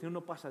 Tu oración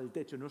no pasa del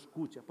techo, no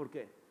escucha. ¿Por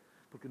qué?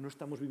 Porque no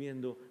estamos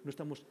viviendo, no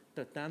estamos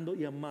tratando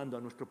y amando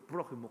a nuestro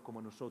prójimo como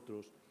a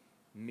nosotros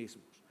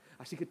mismos.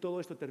 Así que todo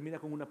esto termina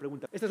con una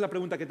pregunta. Esta es la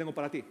pregunta que tengo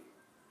para ti.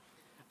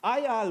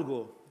 ¿Hay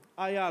algo?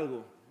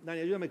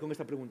 Dani, ayúdame con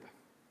esta pregunta.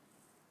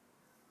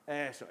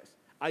 Eso es.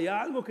 ¿Hay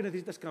algo que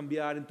necesitas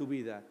cambiar en tu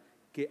vida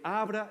que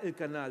abra el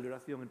canal de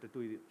oración entre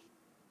tú y Dios?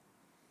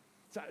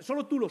 O sea,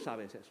 solo tú lo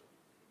sabes eso.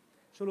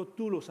 Solo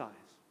tú lo sabes.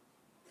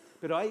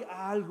 Pero hay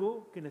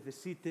algo que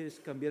necesites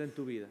cambiar en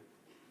tu vida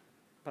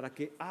para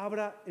que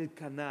abra el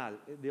canal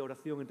de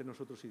oración entre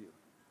nosotros y Dios.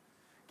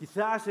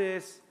 Quizás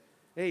es,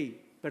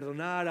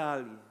 perdonar a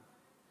alguien.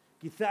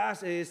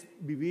 Quizás es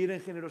vivir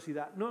en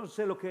generosidad. No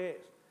sé lo que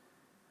es.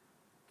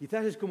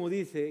 Quizás es, como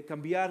dice,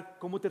 cambiar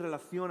cómo te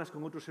relacionas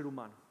con otro ser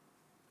humano.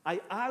 Hay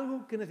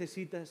algo que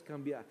necesitas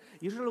cambiar.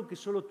 Y eso es lo que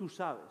solo tú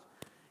sabes.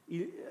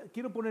 Y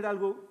quiero poner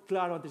algo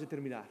claro antes de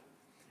terminar.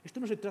 Esto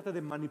no se trata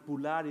de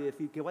manipular y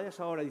decir que vayas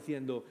ahora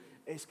diciendo,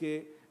 es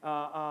que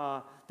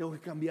tengo que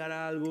cambiar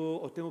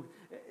algo.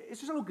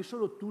 Eso es algo que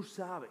solo tú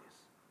sabes.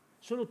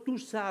 Solo tú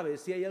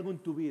sabes si hay algo en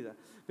tu vida.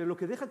 Pero lo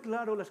que deja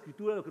claro la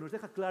Escritura, lo que nos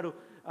deja claro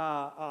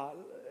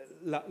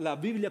la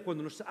Biblia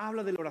cuando nos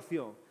habla de la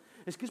oración,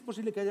 es que es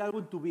posible que haya algo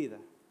en tu vida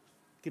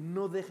que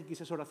no deje que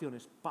esas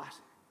oraciones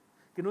pasen,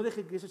 que no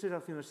deje que esas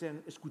oraciones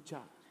sean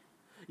escuchadas.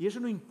 Y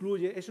eso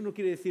no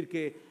quiere decir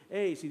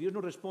que, si Dios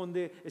no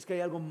responde, es que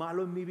hay algo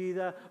malo en mi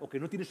vida o que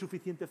no tienes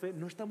suficiente fe.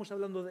 No estamos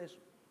hablando de eso.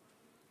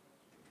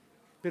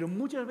 Pero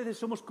muchas veces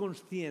somos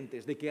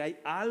conscientes de que hay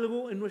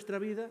algo en nuestra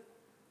vida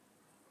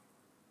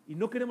y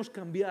no queremos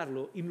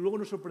cambiarlo y luego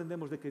nos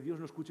sorprendemos de que Dios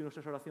no escuche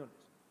nuestras oraciones.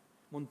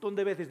 Un montón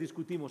de veces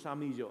discutimos,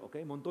 Am y yo, ¿ok?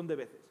 Un montón de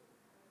veces.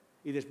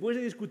 Y después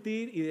de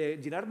discutir y de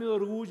llenarme de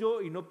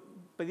orgullo y no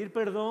pedir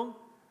perdón,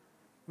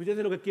 muchas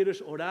veces lo que quiero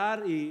es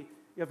orar y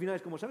al final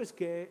es como, ¿sabes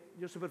qué?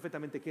 Yo sé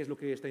perfectamente qué es lo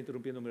que está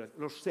interrumpiendo mi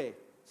oración. Lo sé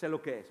lo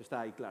que es,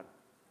 está ahí claro.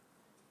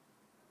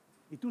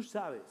 Y tú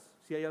sabes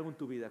si hay algo en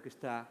tu vida que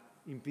está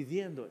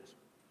impidiendo eso.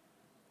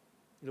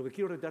 Y lo que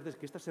quiero retarte es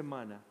que esta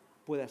semana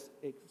puedas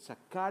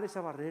sacar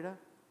esa barrera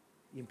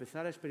y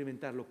empezar a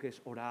experimentar lo que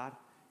es orar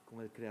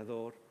con el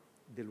Creador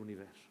del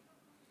universo.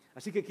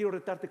 Así que quiero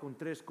retarte con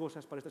 3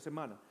 cosas para esta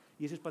semana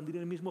y es expandir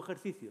el mismo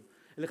ejercicio.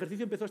 El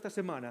ejercicio empezó esta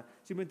semana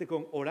simplemente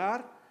con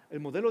orar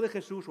el modelo de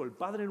Jesús o el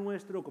Padre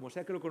Nuestro, como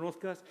sea que lo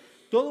conozcas,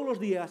 todos los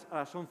días a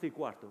las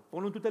 11:15.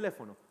 Ponlo en tu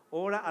teléfono,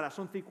 ora a las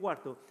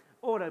 11:15,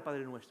 ora el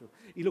Padre Nuestro.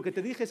 Y lo que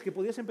te dije es que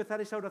podías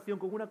empezar esa oración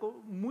con una cosa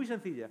muy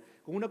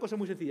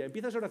sencilla.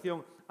 Empieza esa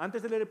oración,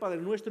 antes de leer el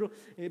Padre Nuestro,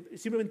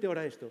 simplemente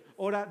ora esto.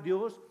 Ora,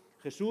 Dios,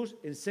 Jesús,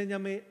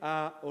 enséñame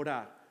a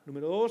orar.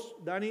 Número 2,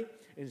 Dani,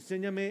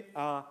 enséñame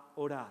a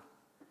orar.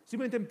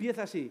 Simplemente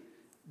empieza así.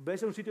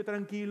 Ves a un sitio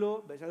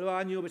tranquilo, ves al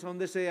baño, ves a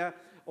donde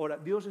sea, ora,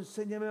 Dios,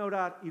 enséñame a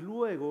orar y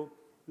luego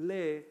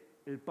lee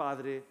el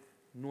Padre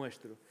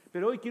Nuestro.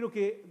 Pero hoy quiero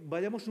que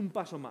vayamos un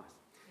paso más.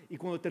 Y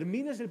cuando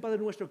termines el Padre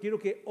Nuestro, quiero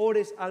que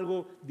ores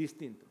algo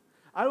distinto.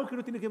 Algo que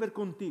no tiene que ver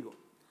contigo,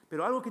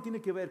 pero algo que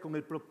tiene que ver con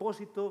el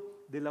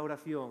propósito de la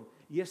oración.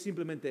 Y es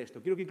simplemente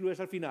esto. Quiero que incluyas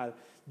al final,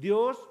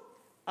 Dios,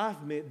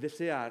 hazme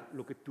desear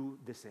lo que tú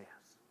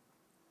deseas.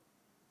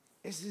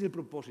 Ese es el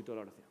propósito de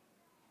la oración.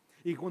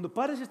 Y cuando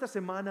pares esta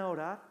semana a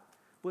orar,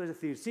 puedes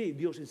decir, sí,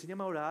 Dios,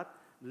 enséñame a orar,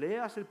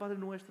 leas el Padre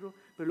Nuestro,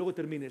 pero luego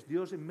termines,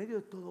 Dios, en medio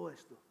de todo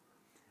esto,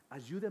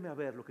 ayúdame a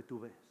ver lo que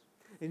tú ves.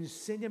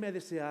 Enséñame a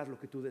desear lo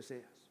que tú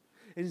deseas.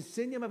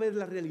 Enséñame a ver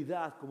la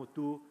realidad como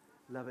tú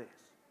la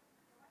ves.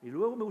 Y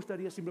luego me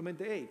gustaría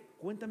simplemente,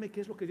 cuéntame qué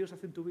es lo que Dios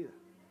hace en tu vida.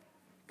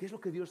 ¿Qué es lo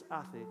que Dios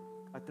hace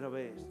a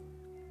través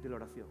de la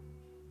oración?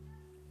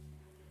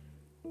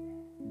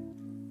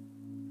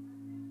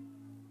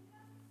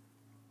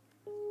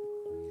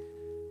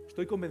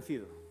 Estoy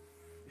convencido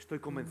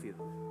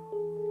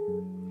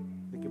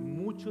de que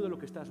mucho de lo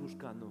que estás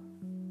buscando,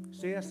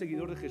 seas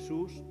seguidor de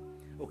Jesús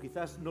o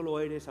quizás no lo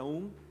eres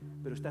aún,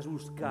 pero estás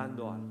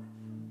buscando algo.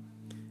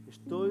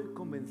 Estoy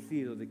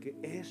convencido de que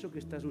eso que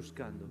estás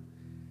buscando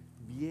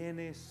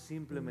viene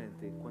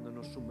simplemente cuando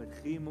nos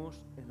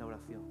sumergimos en la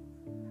oración.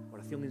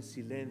 Oración en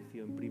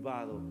silencio, en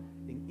privado,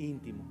 en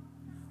íntimo.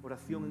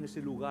 Oración en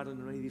ese lugar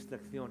donde no hay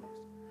distracciones.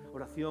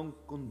 Oración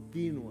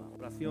continua,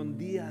 oración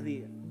día a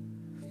día.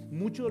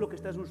 Mucho de lo que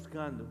estás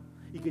buscando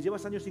y que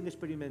llevas años sin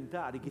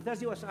experimentar, y quizás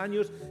llevas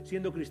años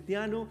siendo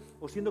cristiano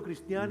o siendo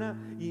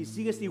cristiana y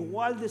sigues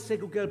igual de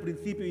seco que al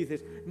principio y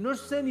dices, no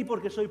sé ni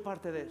por qué soy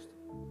parte de esto.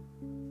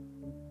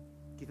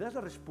 Quizás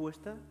la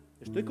respuesta,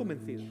 estoy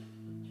convencido,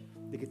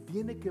 de que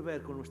tiene que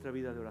ver con nuestra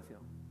vida de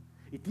oración.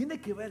 Y tiene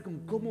que ver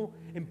con cómo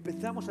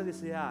empezamos a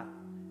desear,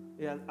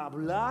 a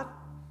hablar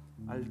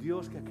al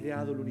Dios que ha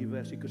creado el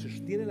universo y que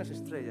sostiene las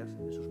estrellas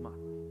en sus manos.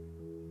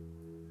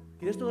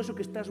 Quizás todo eso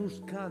que estás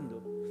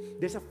buscando,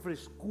 de esa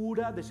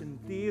frescura de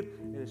sentir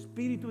el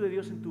Espíritu de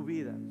Dios en tu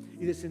vida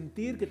y de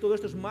sentir que todo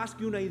esto es más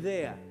que una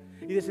idea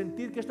y de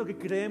sentir que esto que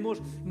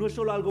creemos no es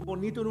solo algo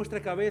bonito en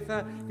nuestra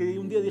cabeza, que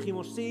un día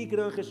dijimos sí,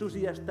 creo en Jesús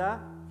y ya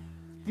está.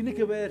 Tiene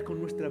que ver con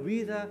nuestra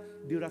vida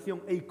de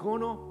oración. E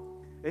Icono,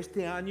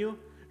 este año,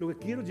 lo que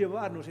quiero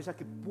llevarnos es a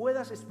que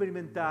puedas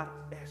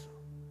experimentar eso.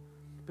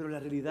 Pero la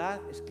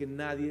realidad es que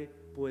nadie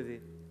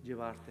puede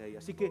llevarte ahí.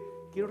 Así que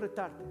quiero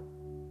retarte.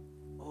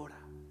 Ora,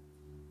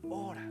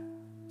 ora.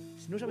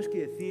 Si no sabes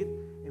qué decir,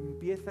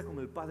 empieza con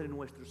el Padre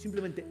Nuestro.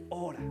 Simplemente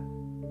ora.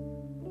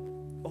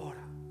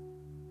 Ora.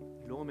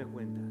 Y luego me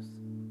cuentas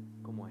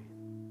cómo ha ido.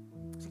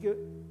 Así que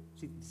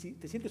si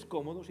te sientes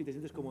cómodo,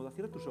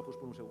 cierra tus ojos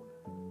por un segundo.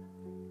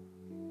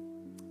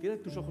 Cierra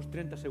tus ojos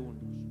 30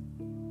 segundos.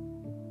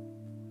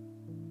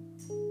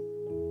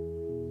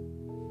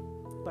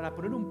 Para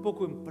poner un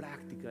poco en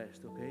práctica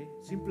esto, ¿ok?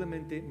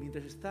 Simplemente,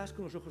 mientras estás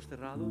con los ojos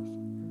cerrados,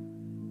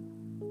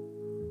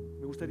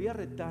 me gustaría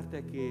retarte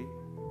a que,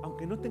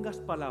 aunque no tengas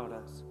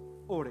palabras,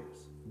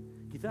 ores.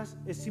 Quizás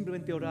es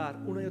simplemente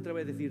orar una y otra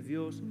vez, decir,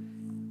 Dios,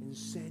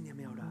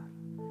 enséñame a orar,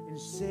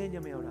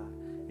 enséñame a orar,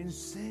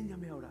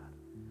 enséñame a orar.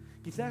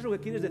 Quizás lo que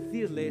quieres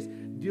decirle es,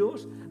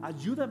 Dios,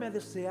 ayúdame a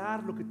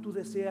desear lo que tú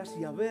deseas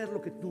y a ver lo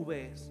que tú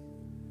ves.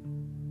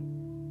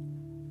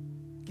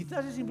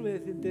 Quizás es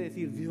simplemente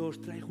decir,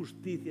 Dios, trae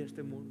justicia a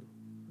este mundo.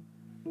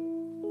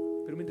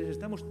 Pero mientras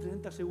estamos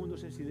 30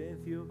 segundos en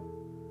silencio,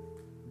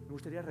 me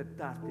gustaría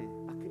retarte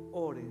a que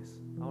ores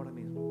ahora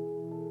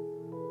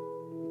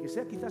mismo. Y que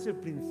sea quizás el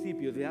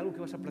principio de algo que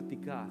vas a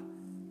practicar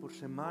por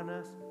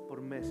semanas, por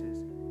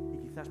meses y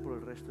quizás por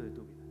el resto de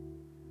tu vida.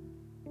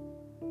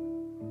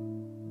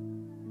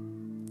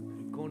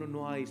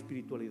 No hay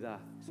espiritualidad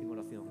sin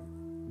oración.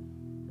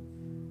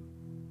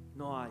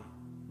 No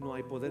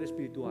hay poder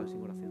espiritual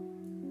sin oración.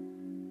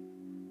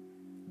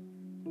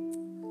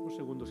 Unos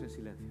segundos en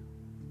silencio.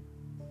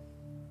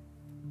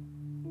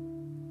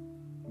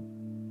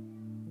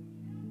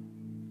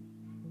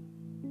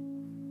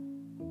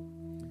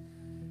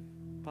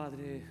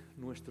 Padre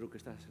nuestro que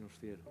estás en los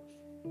cielos,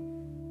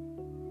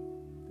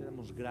 te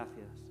damos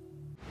gracias.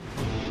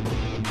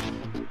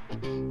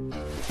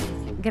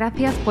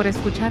 Gracias por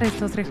escuchar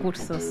estos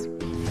recursos.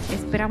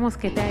 Esperamos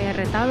que te haya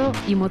retado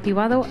y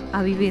motivado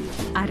a vivir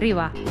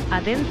arriba,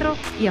 adentro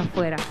y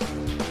afuera.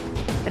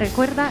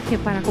 Recuerda que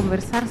para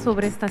conversar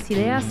sobre estas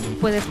ideas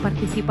puedes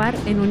participar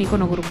en un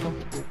Icono Grupo.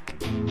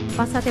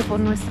 Pásate por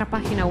nuestra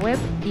página web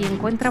y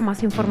encuentra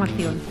más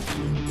información.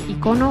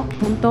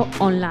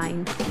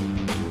 icono.online.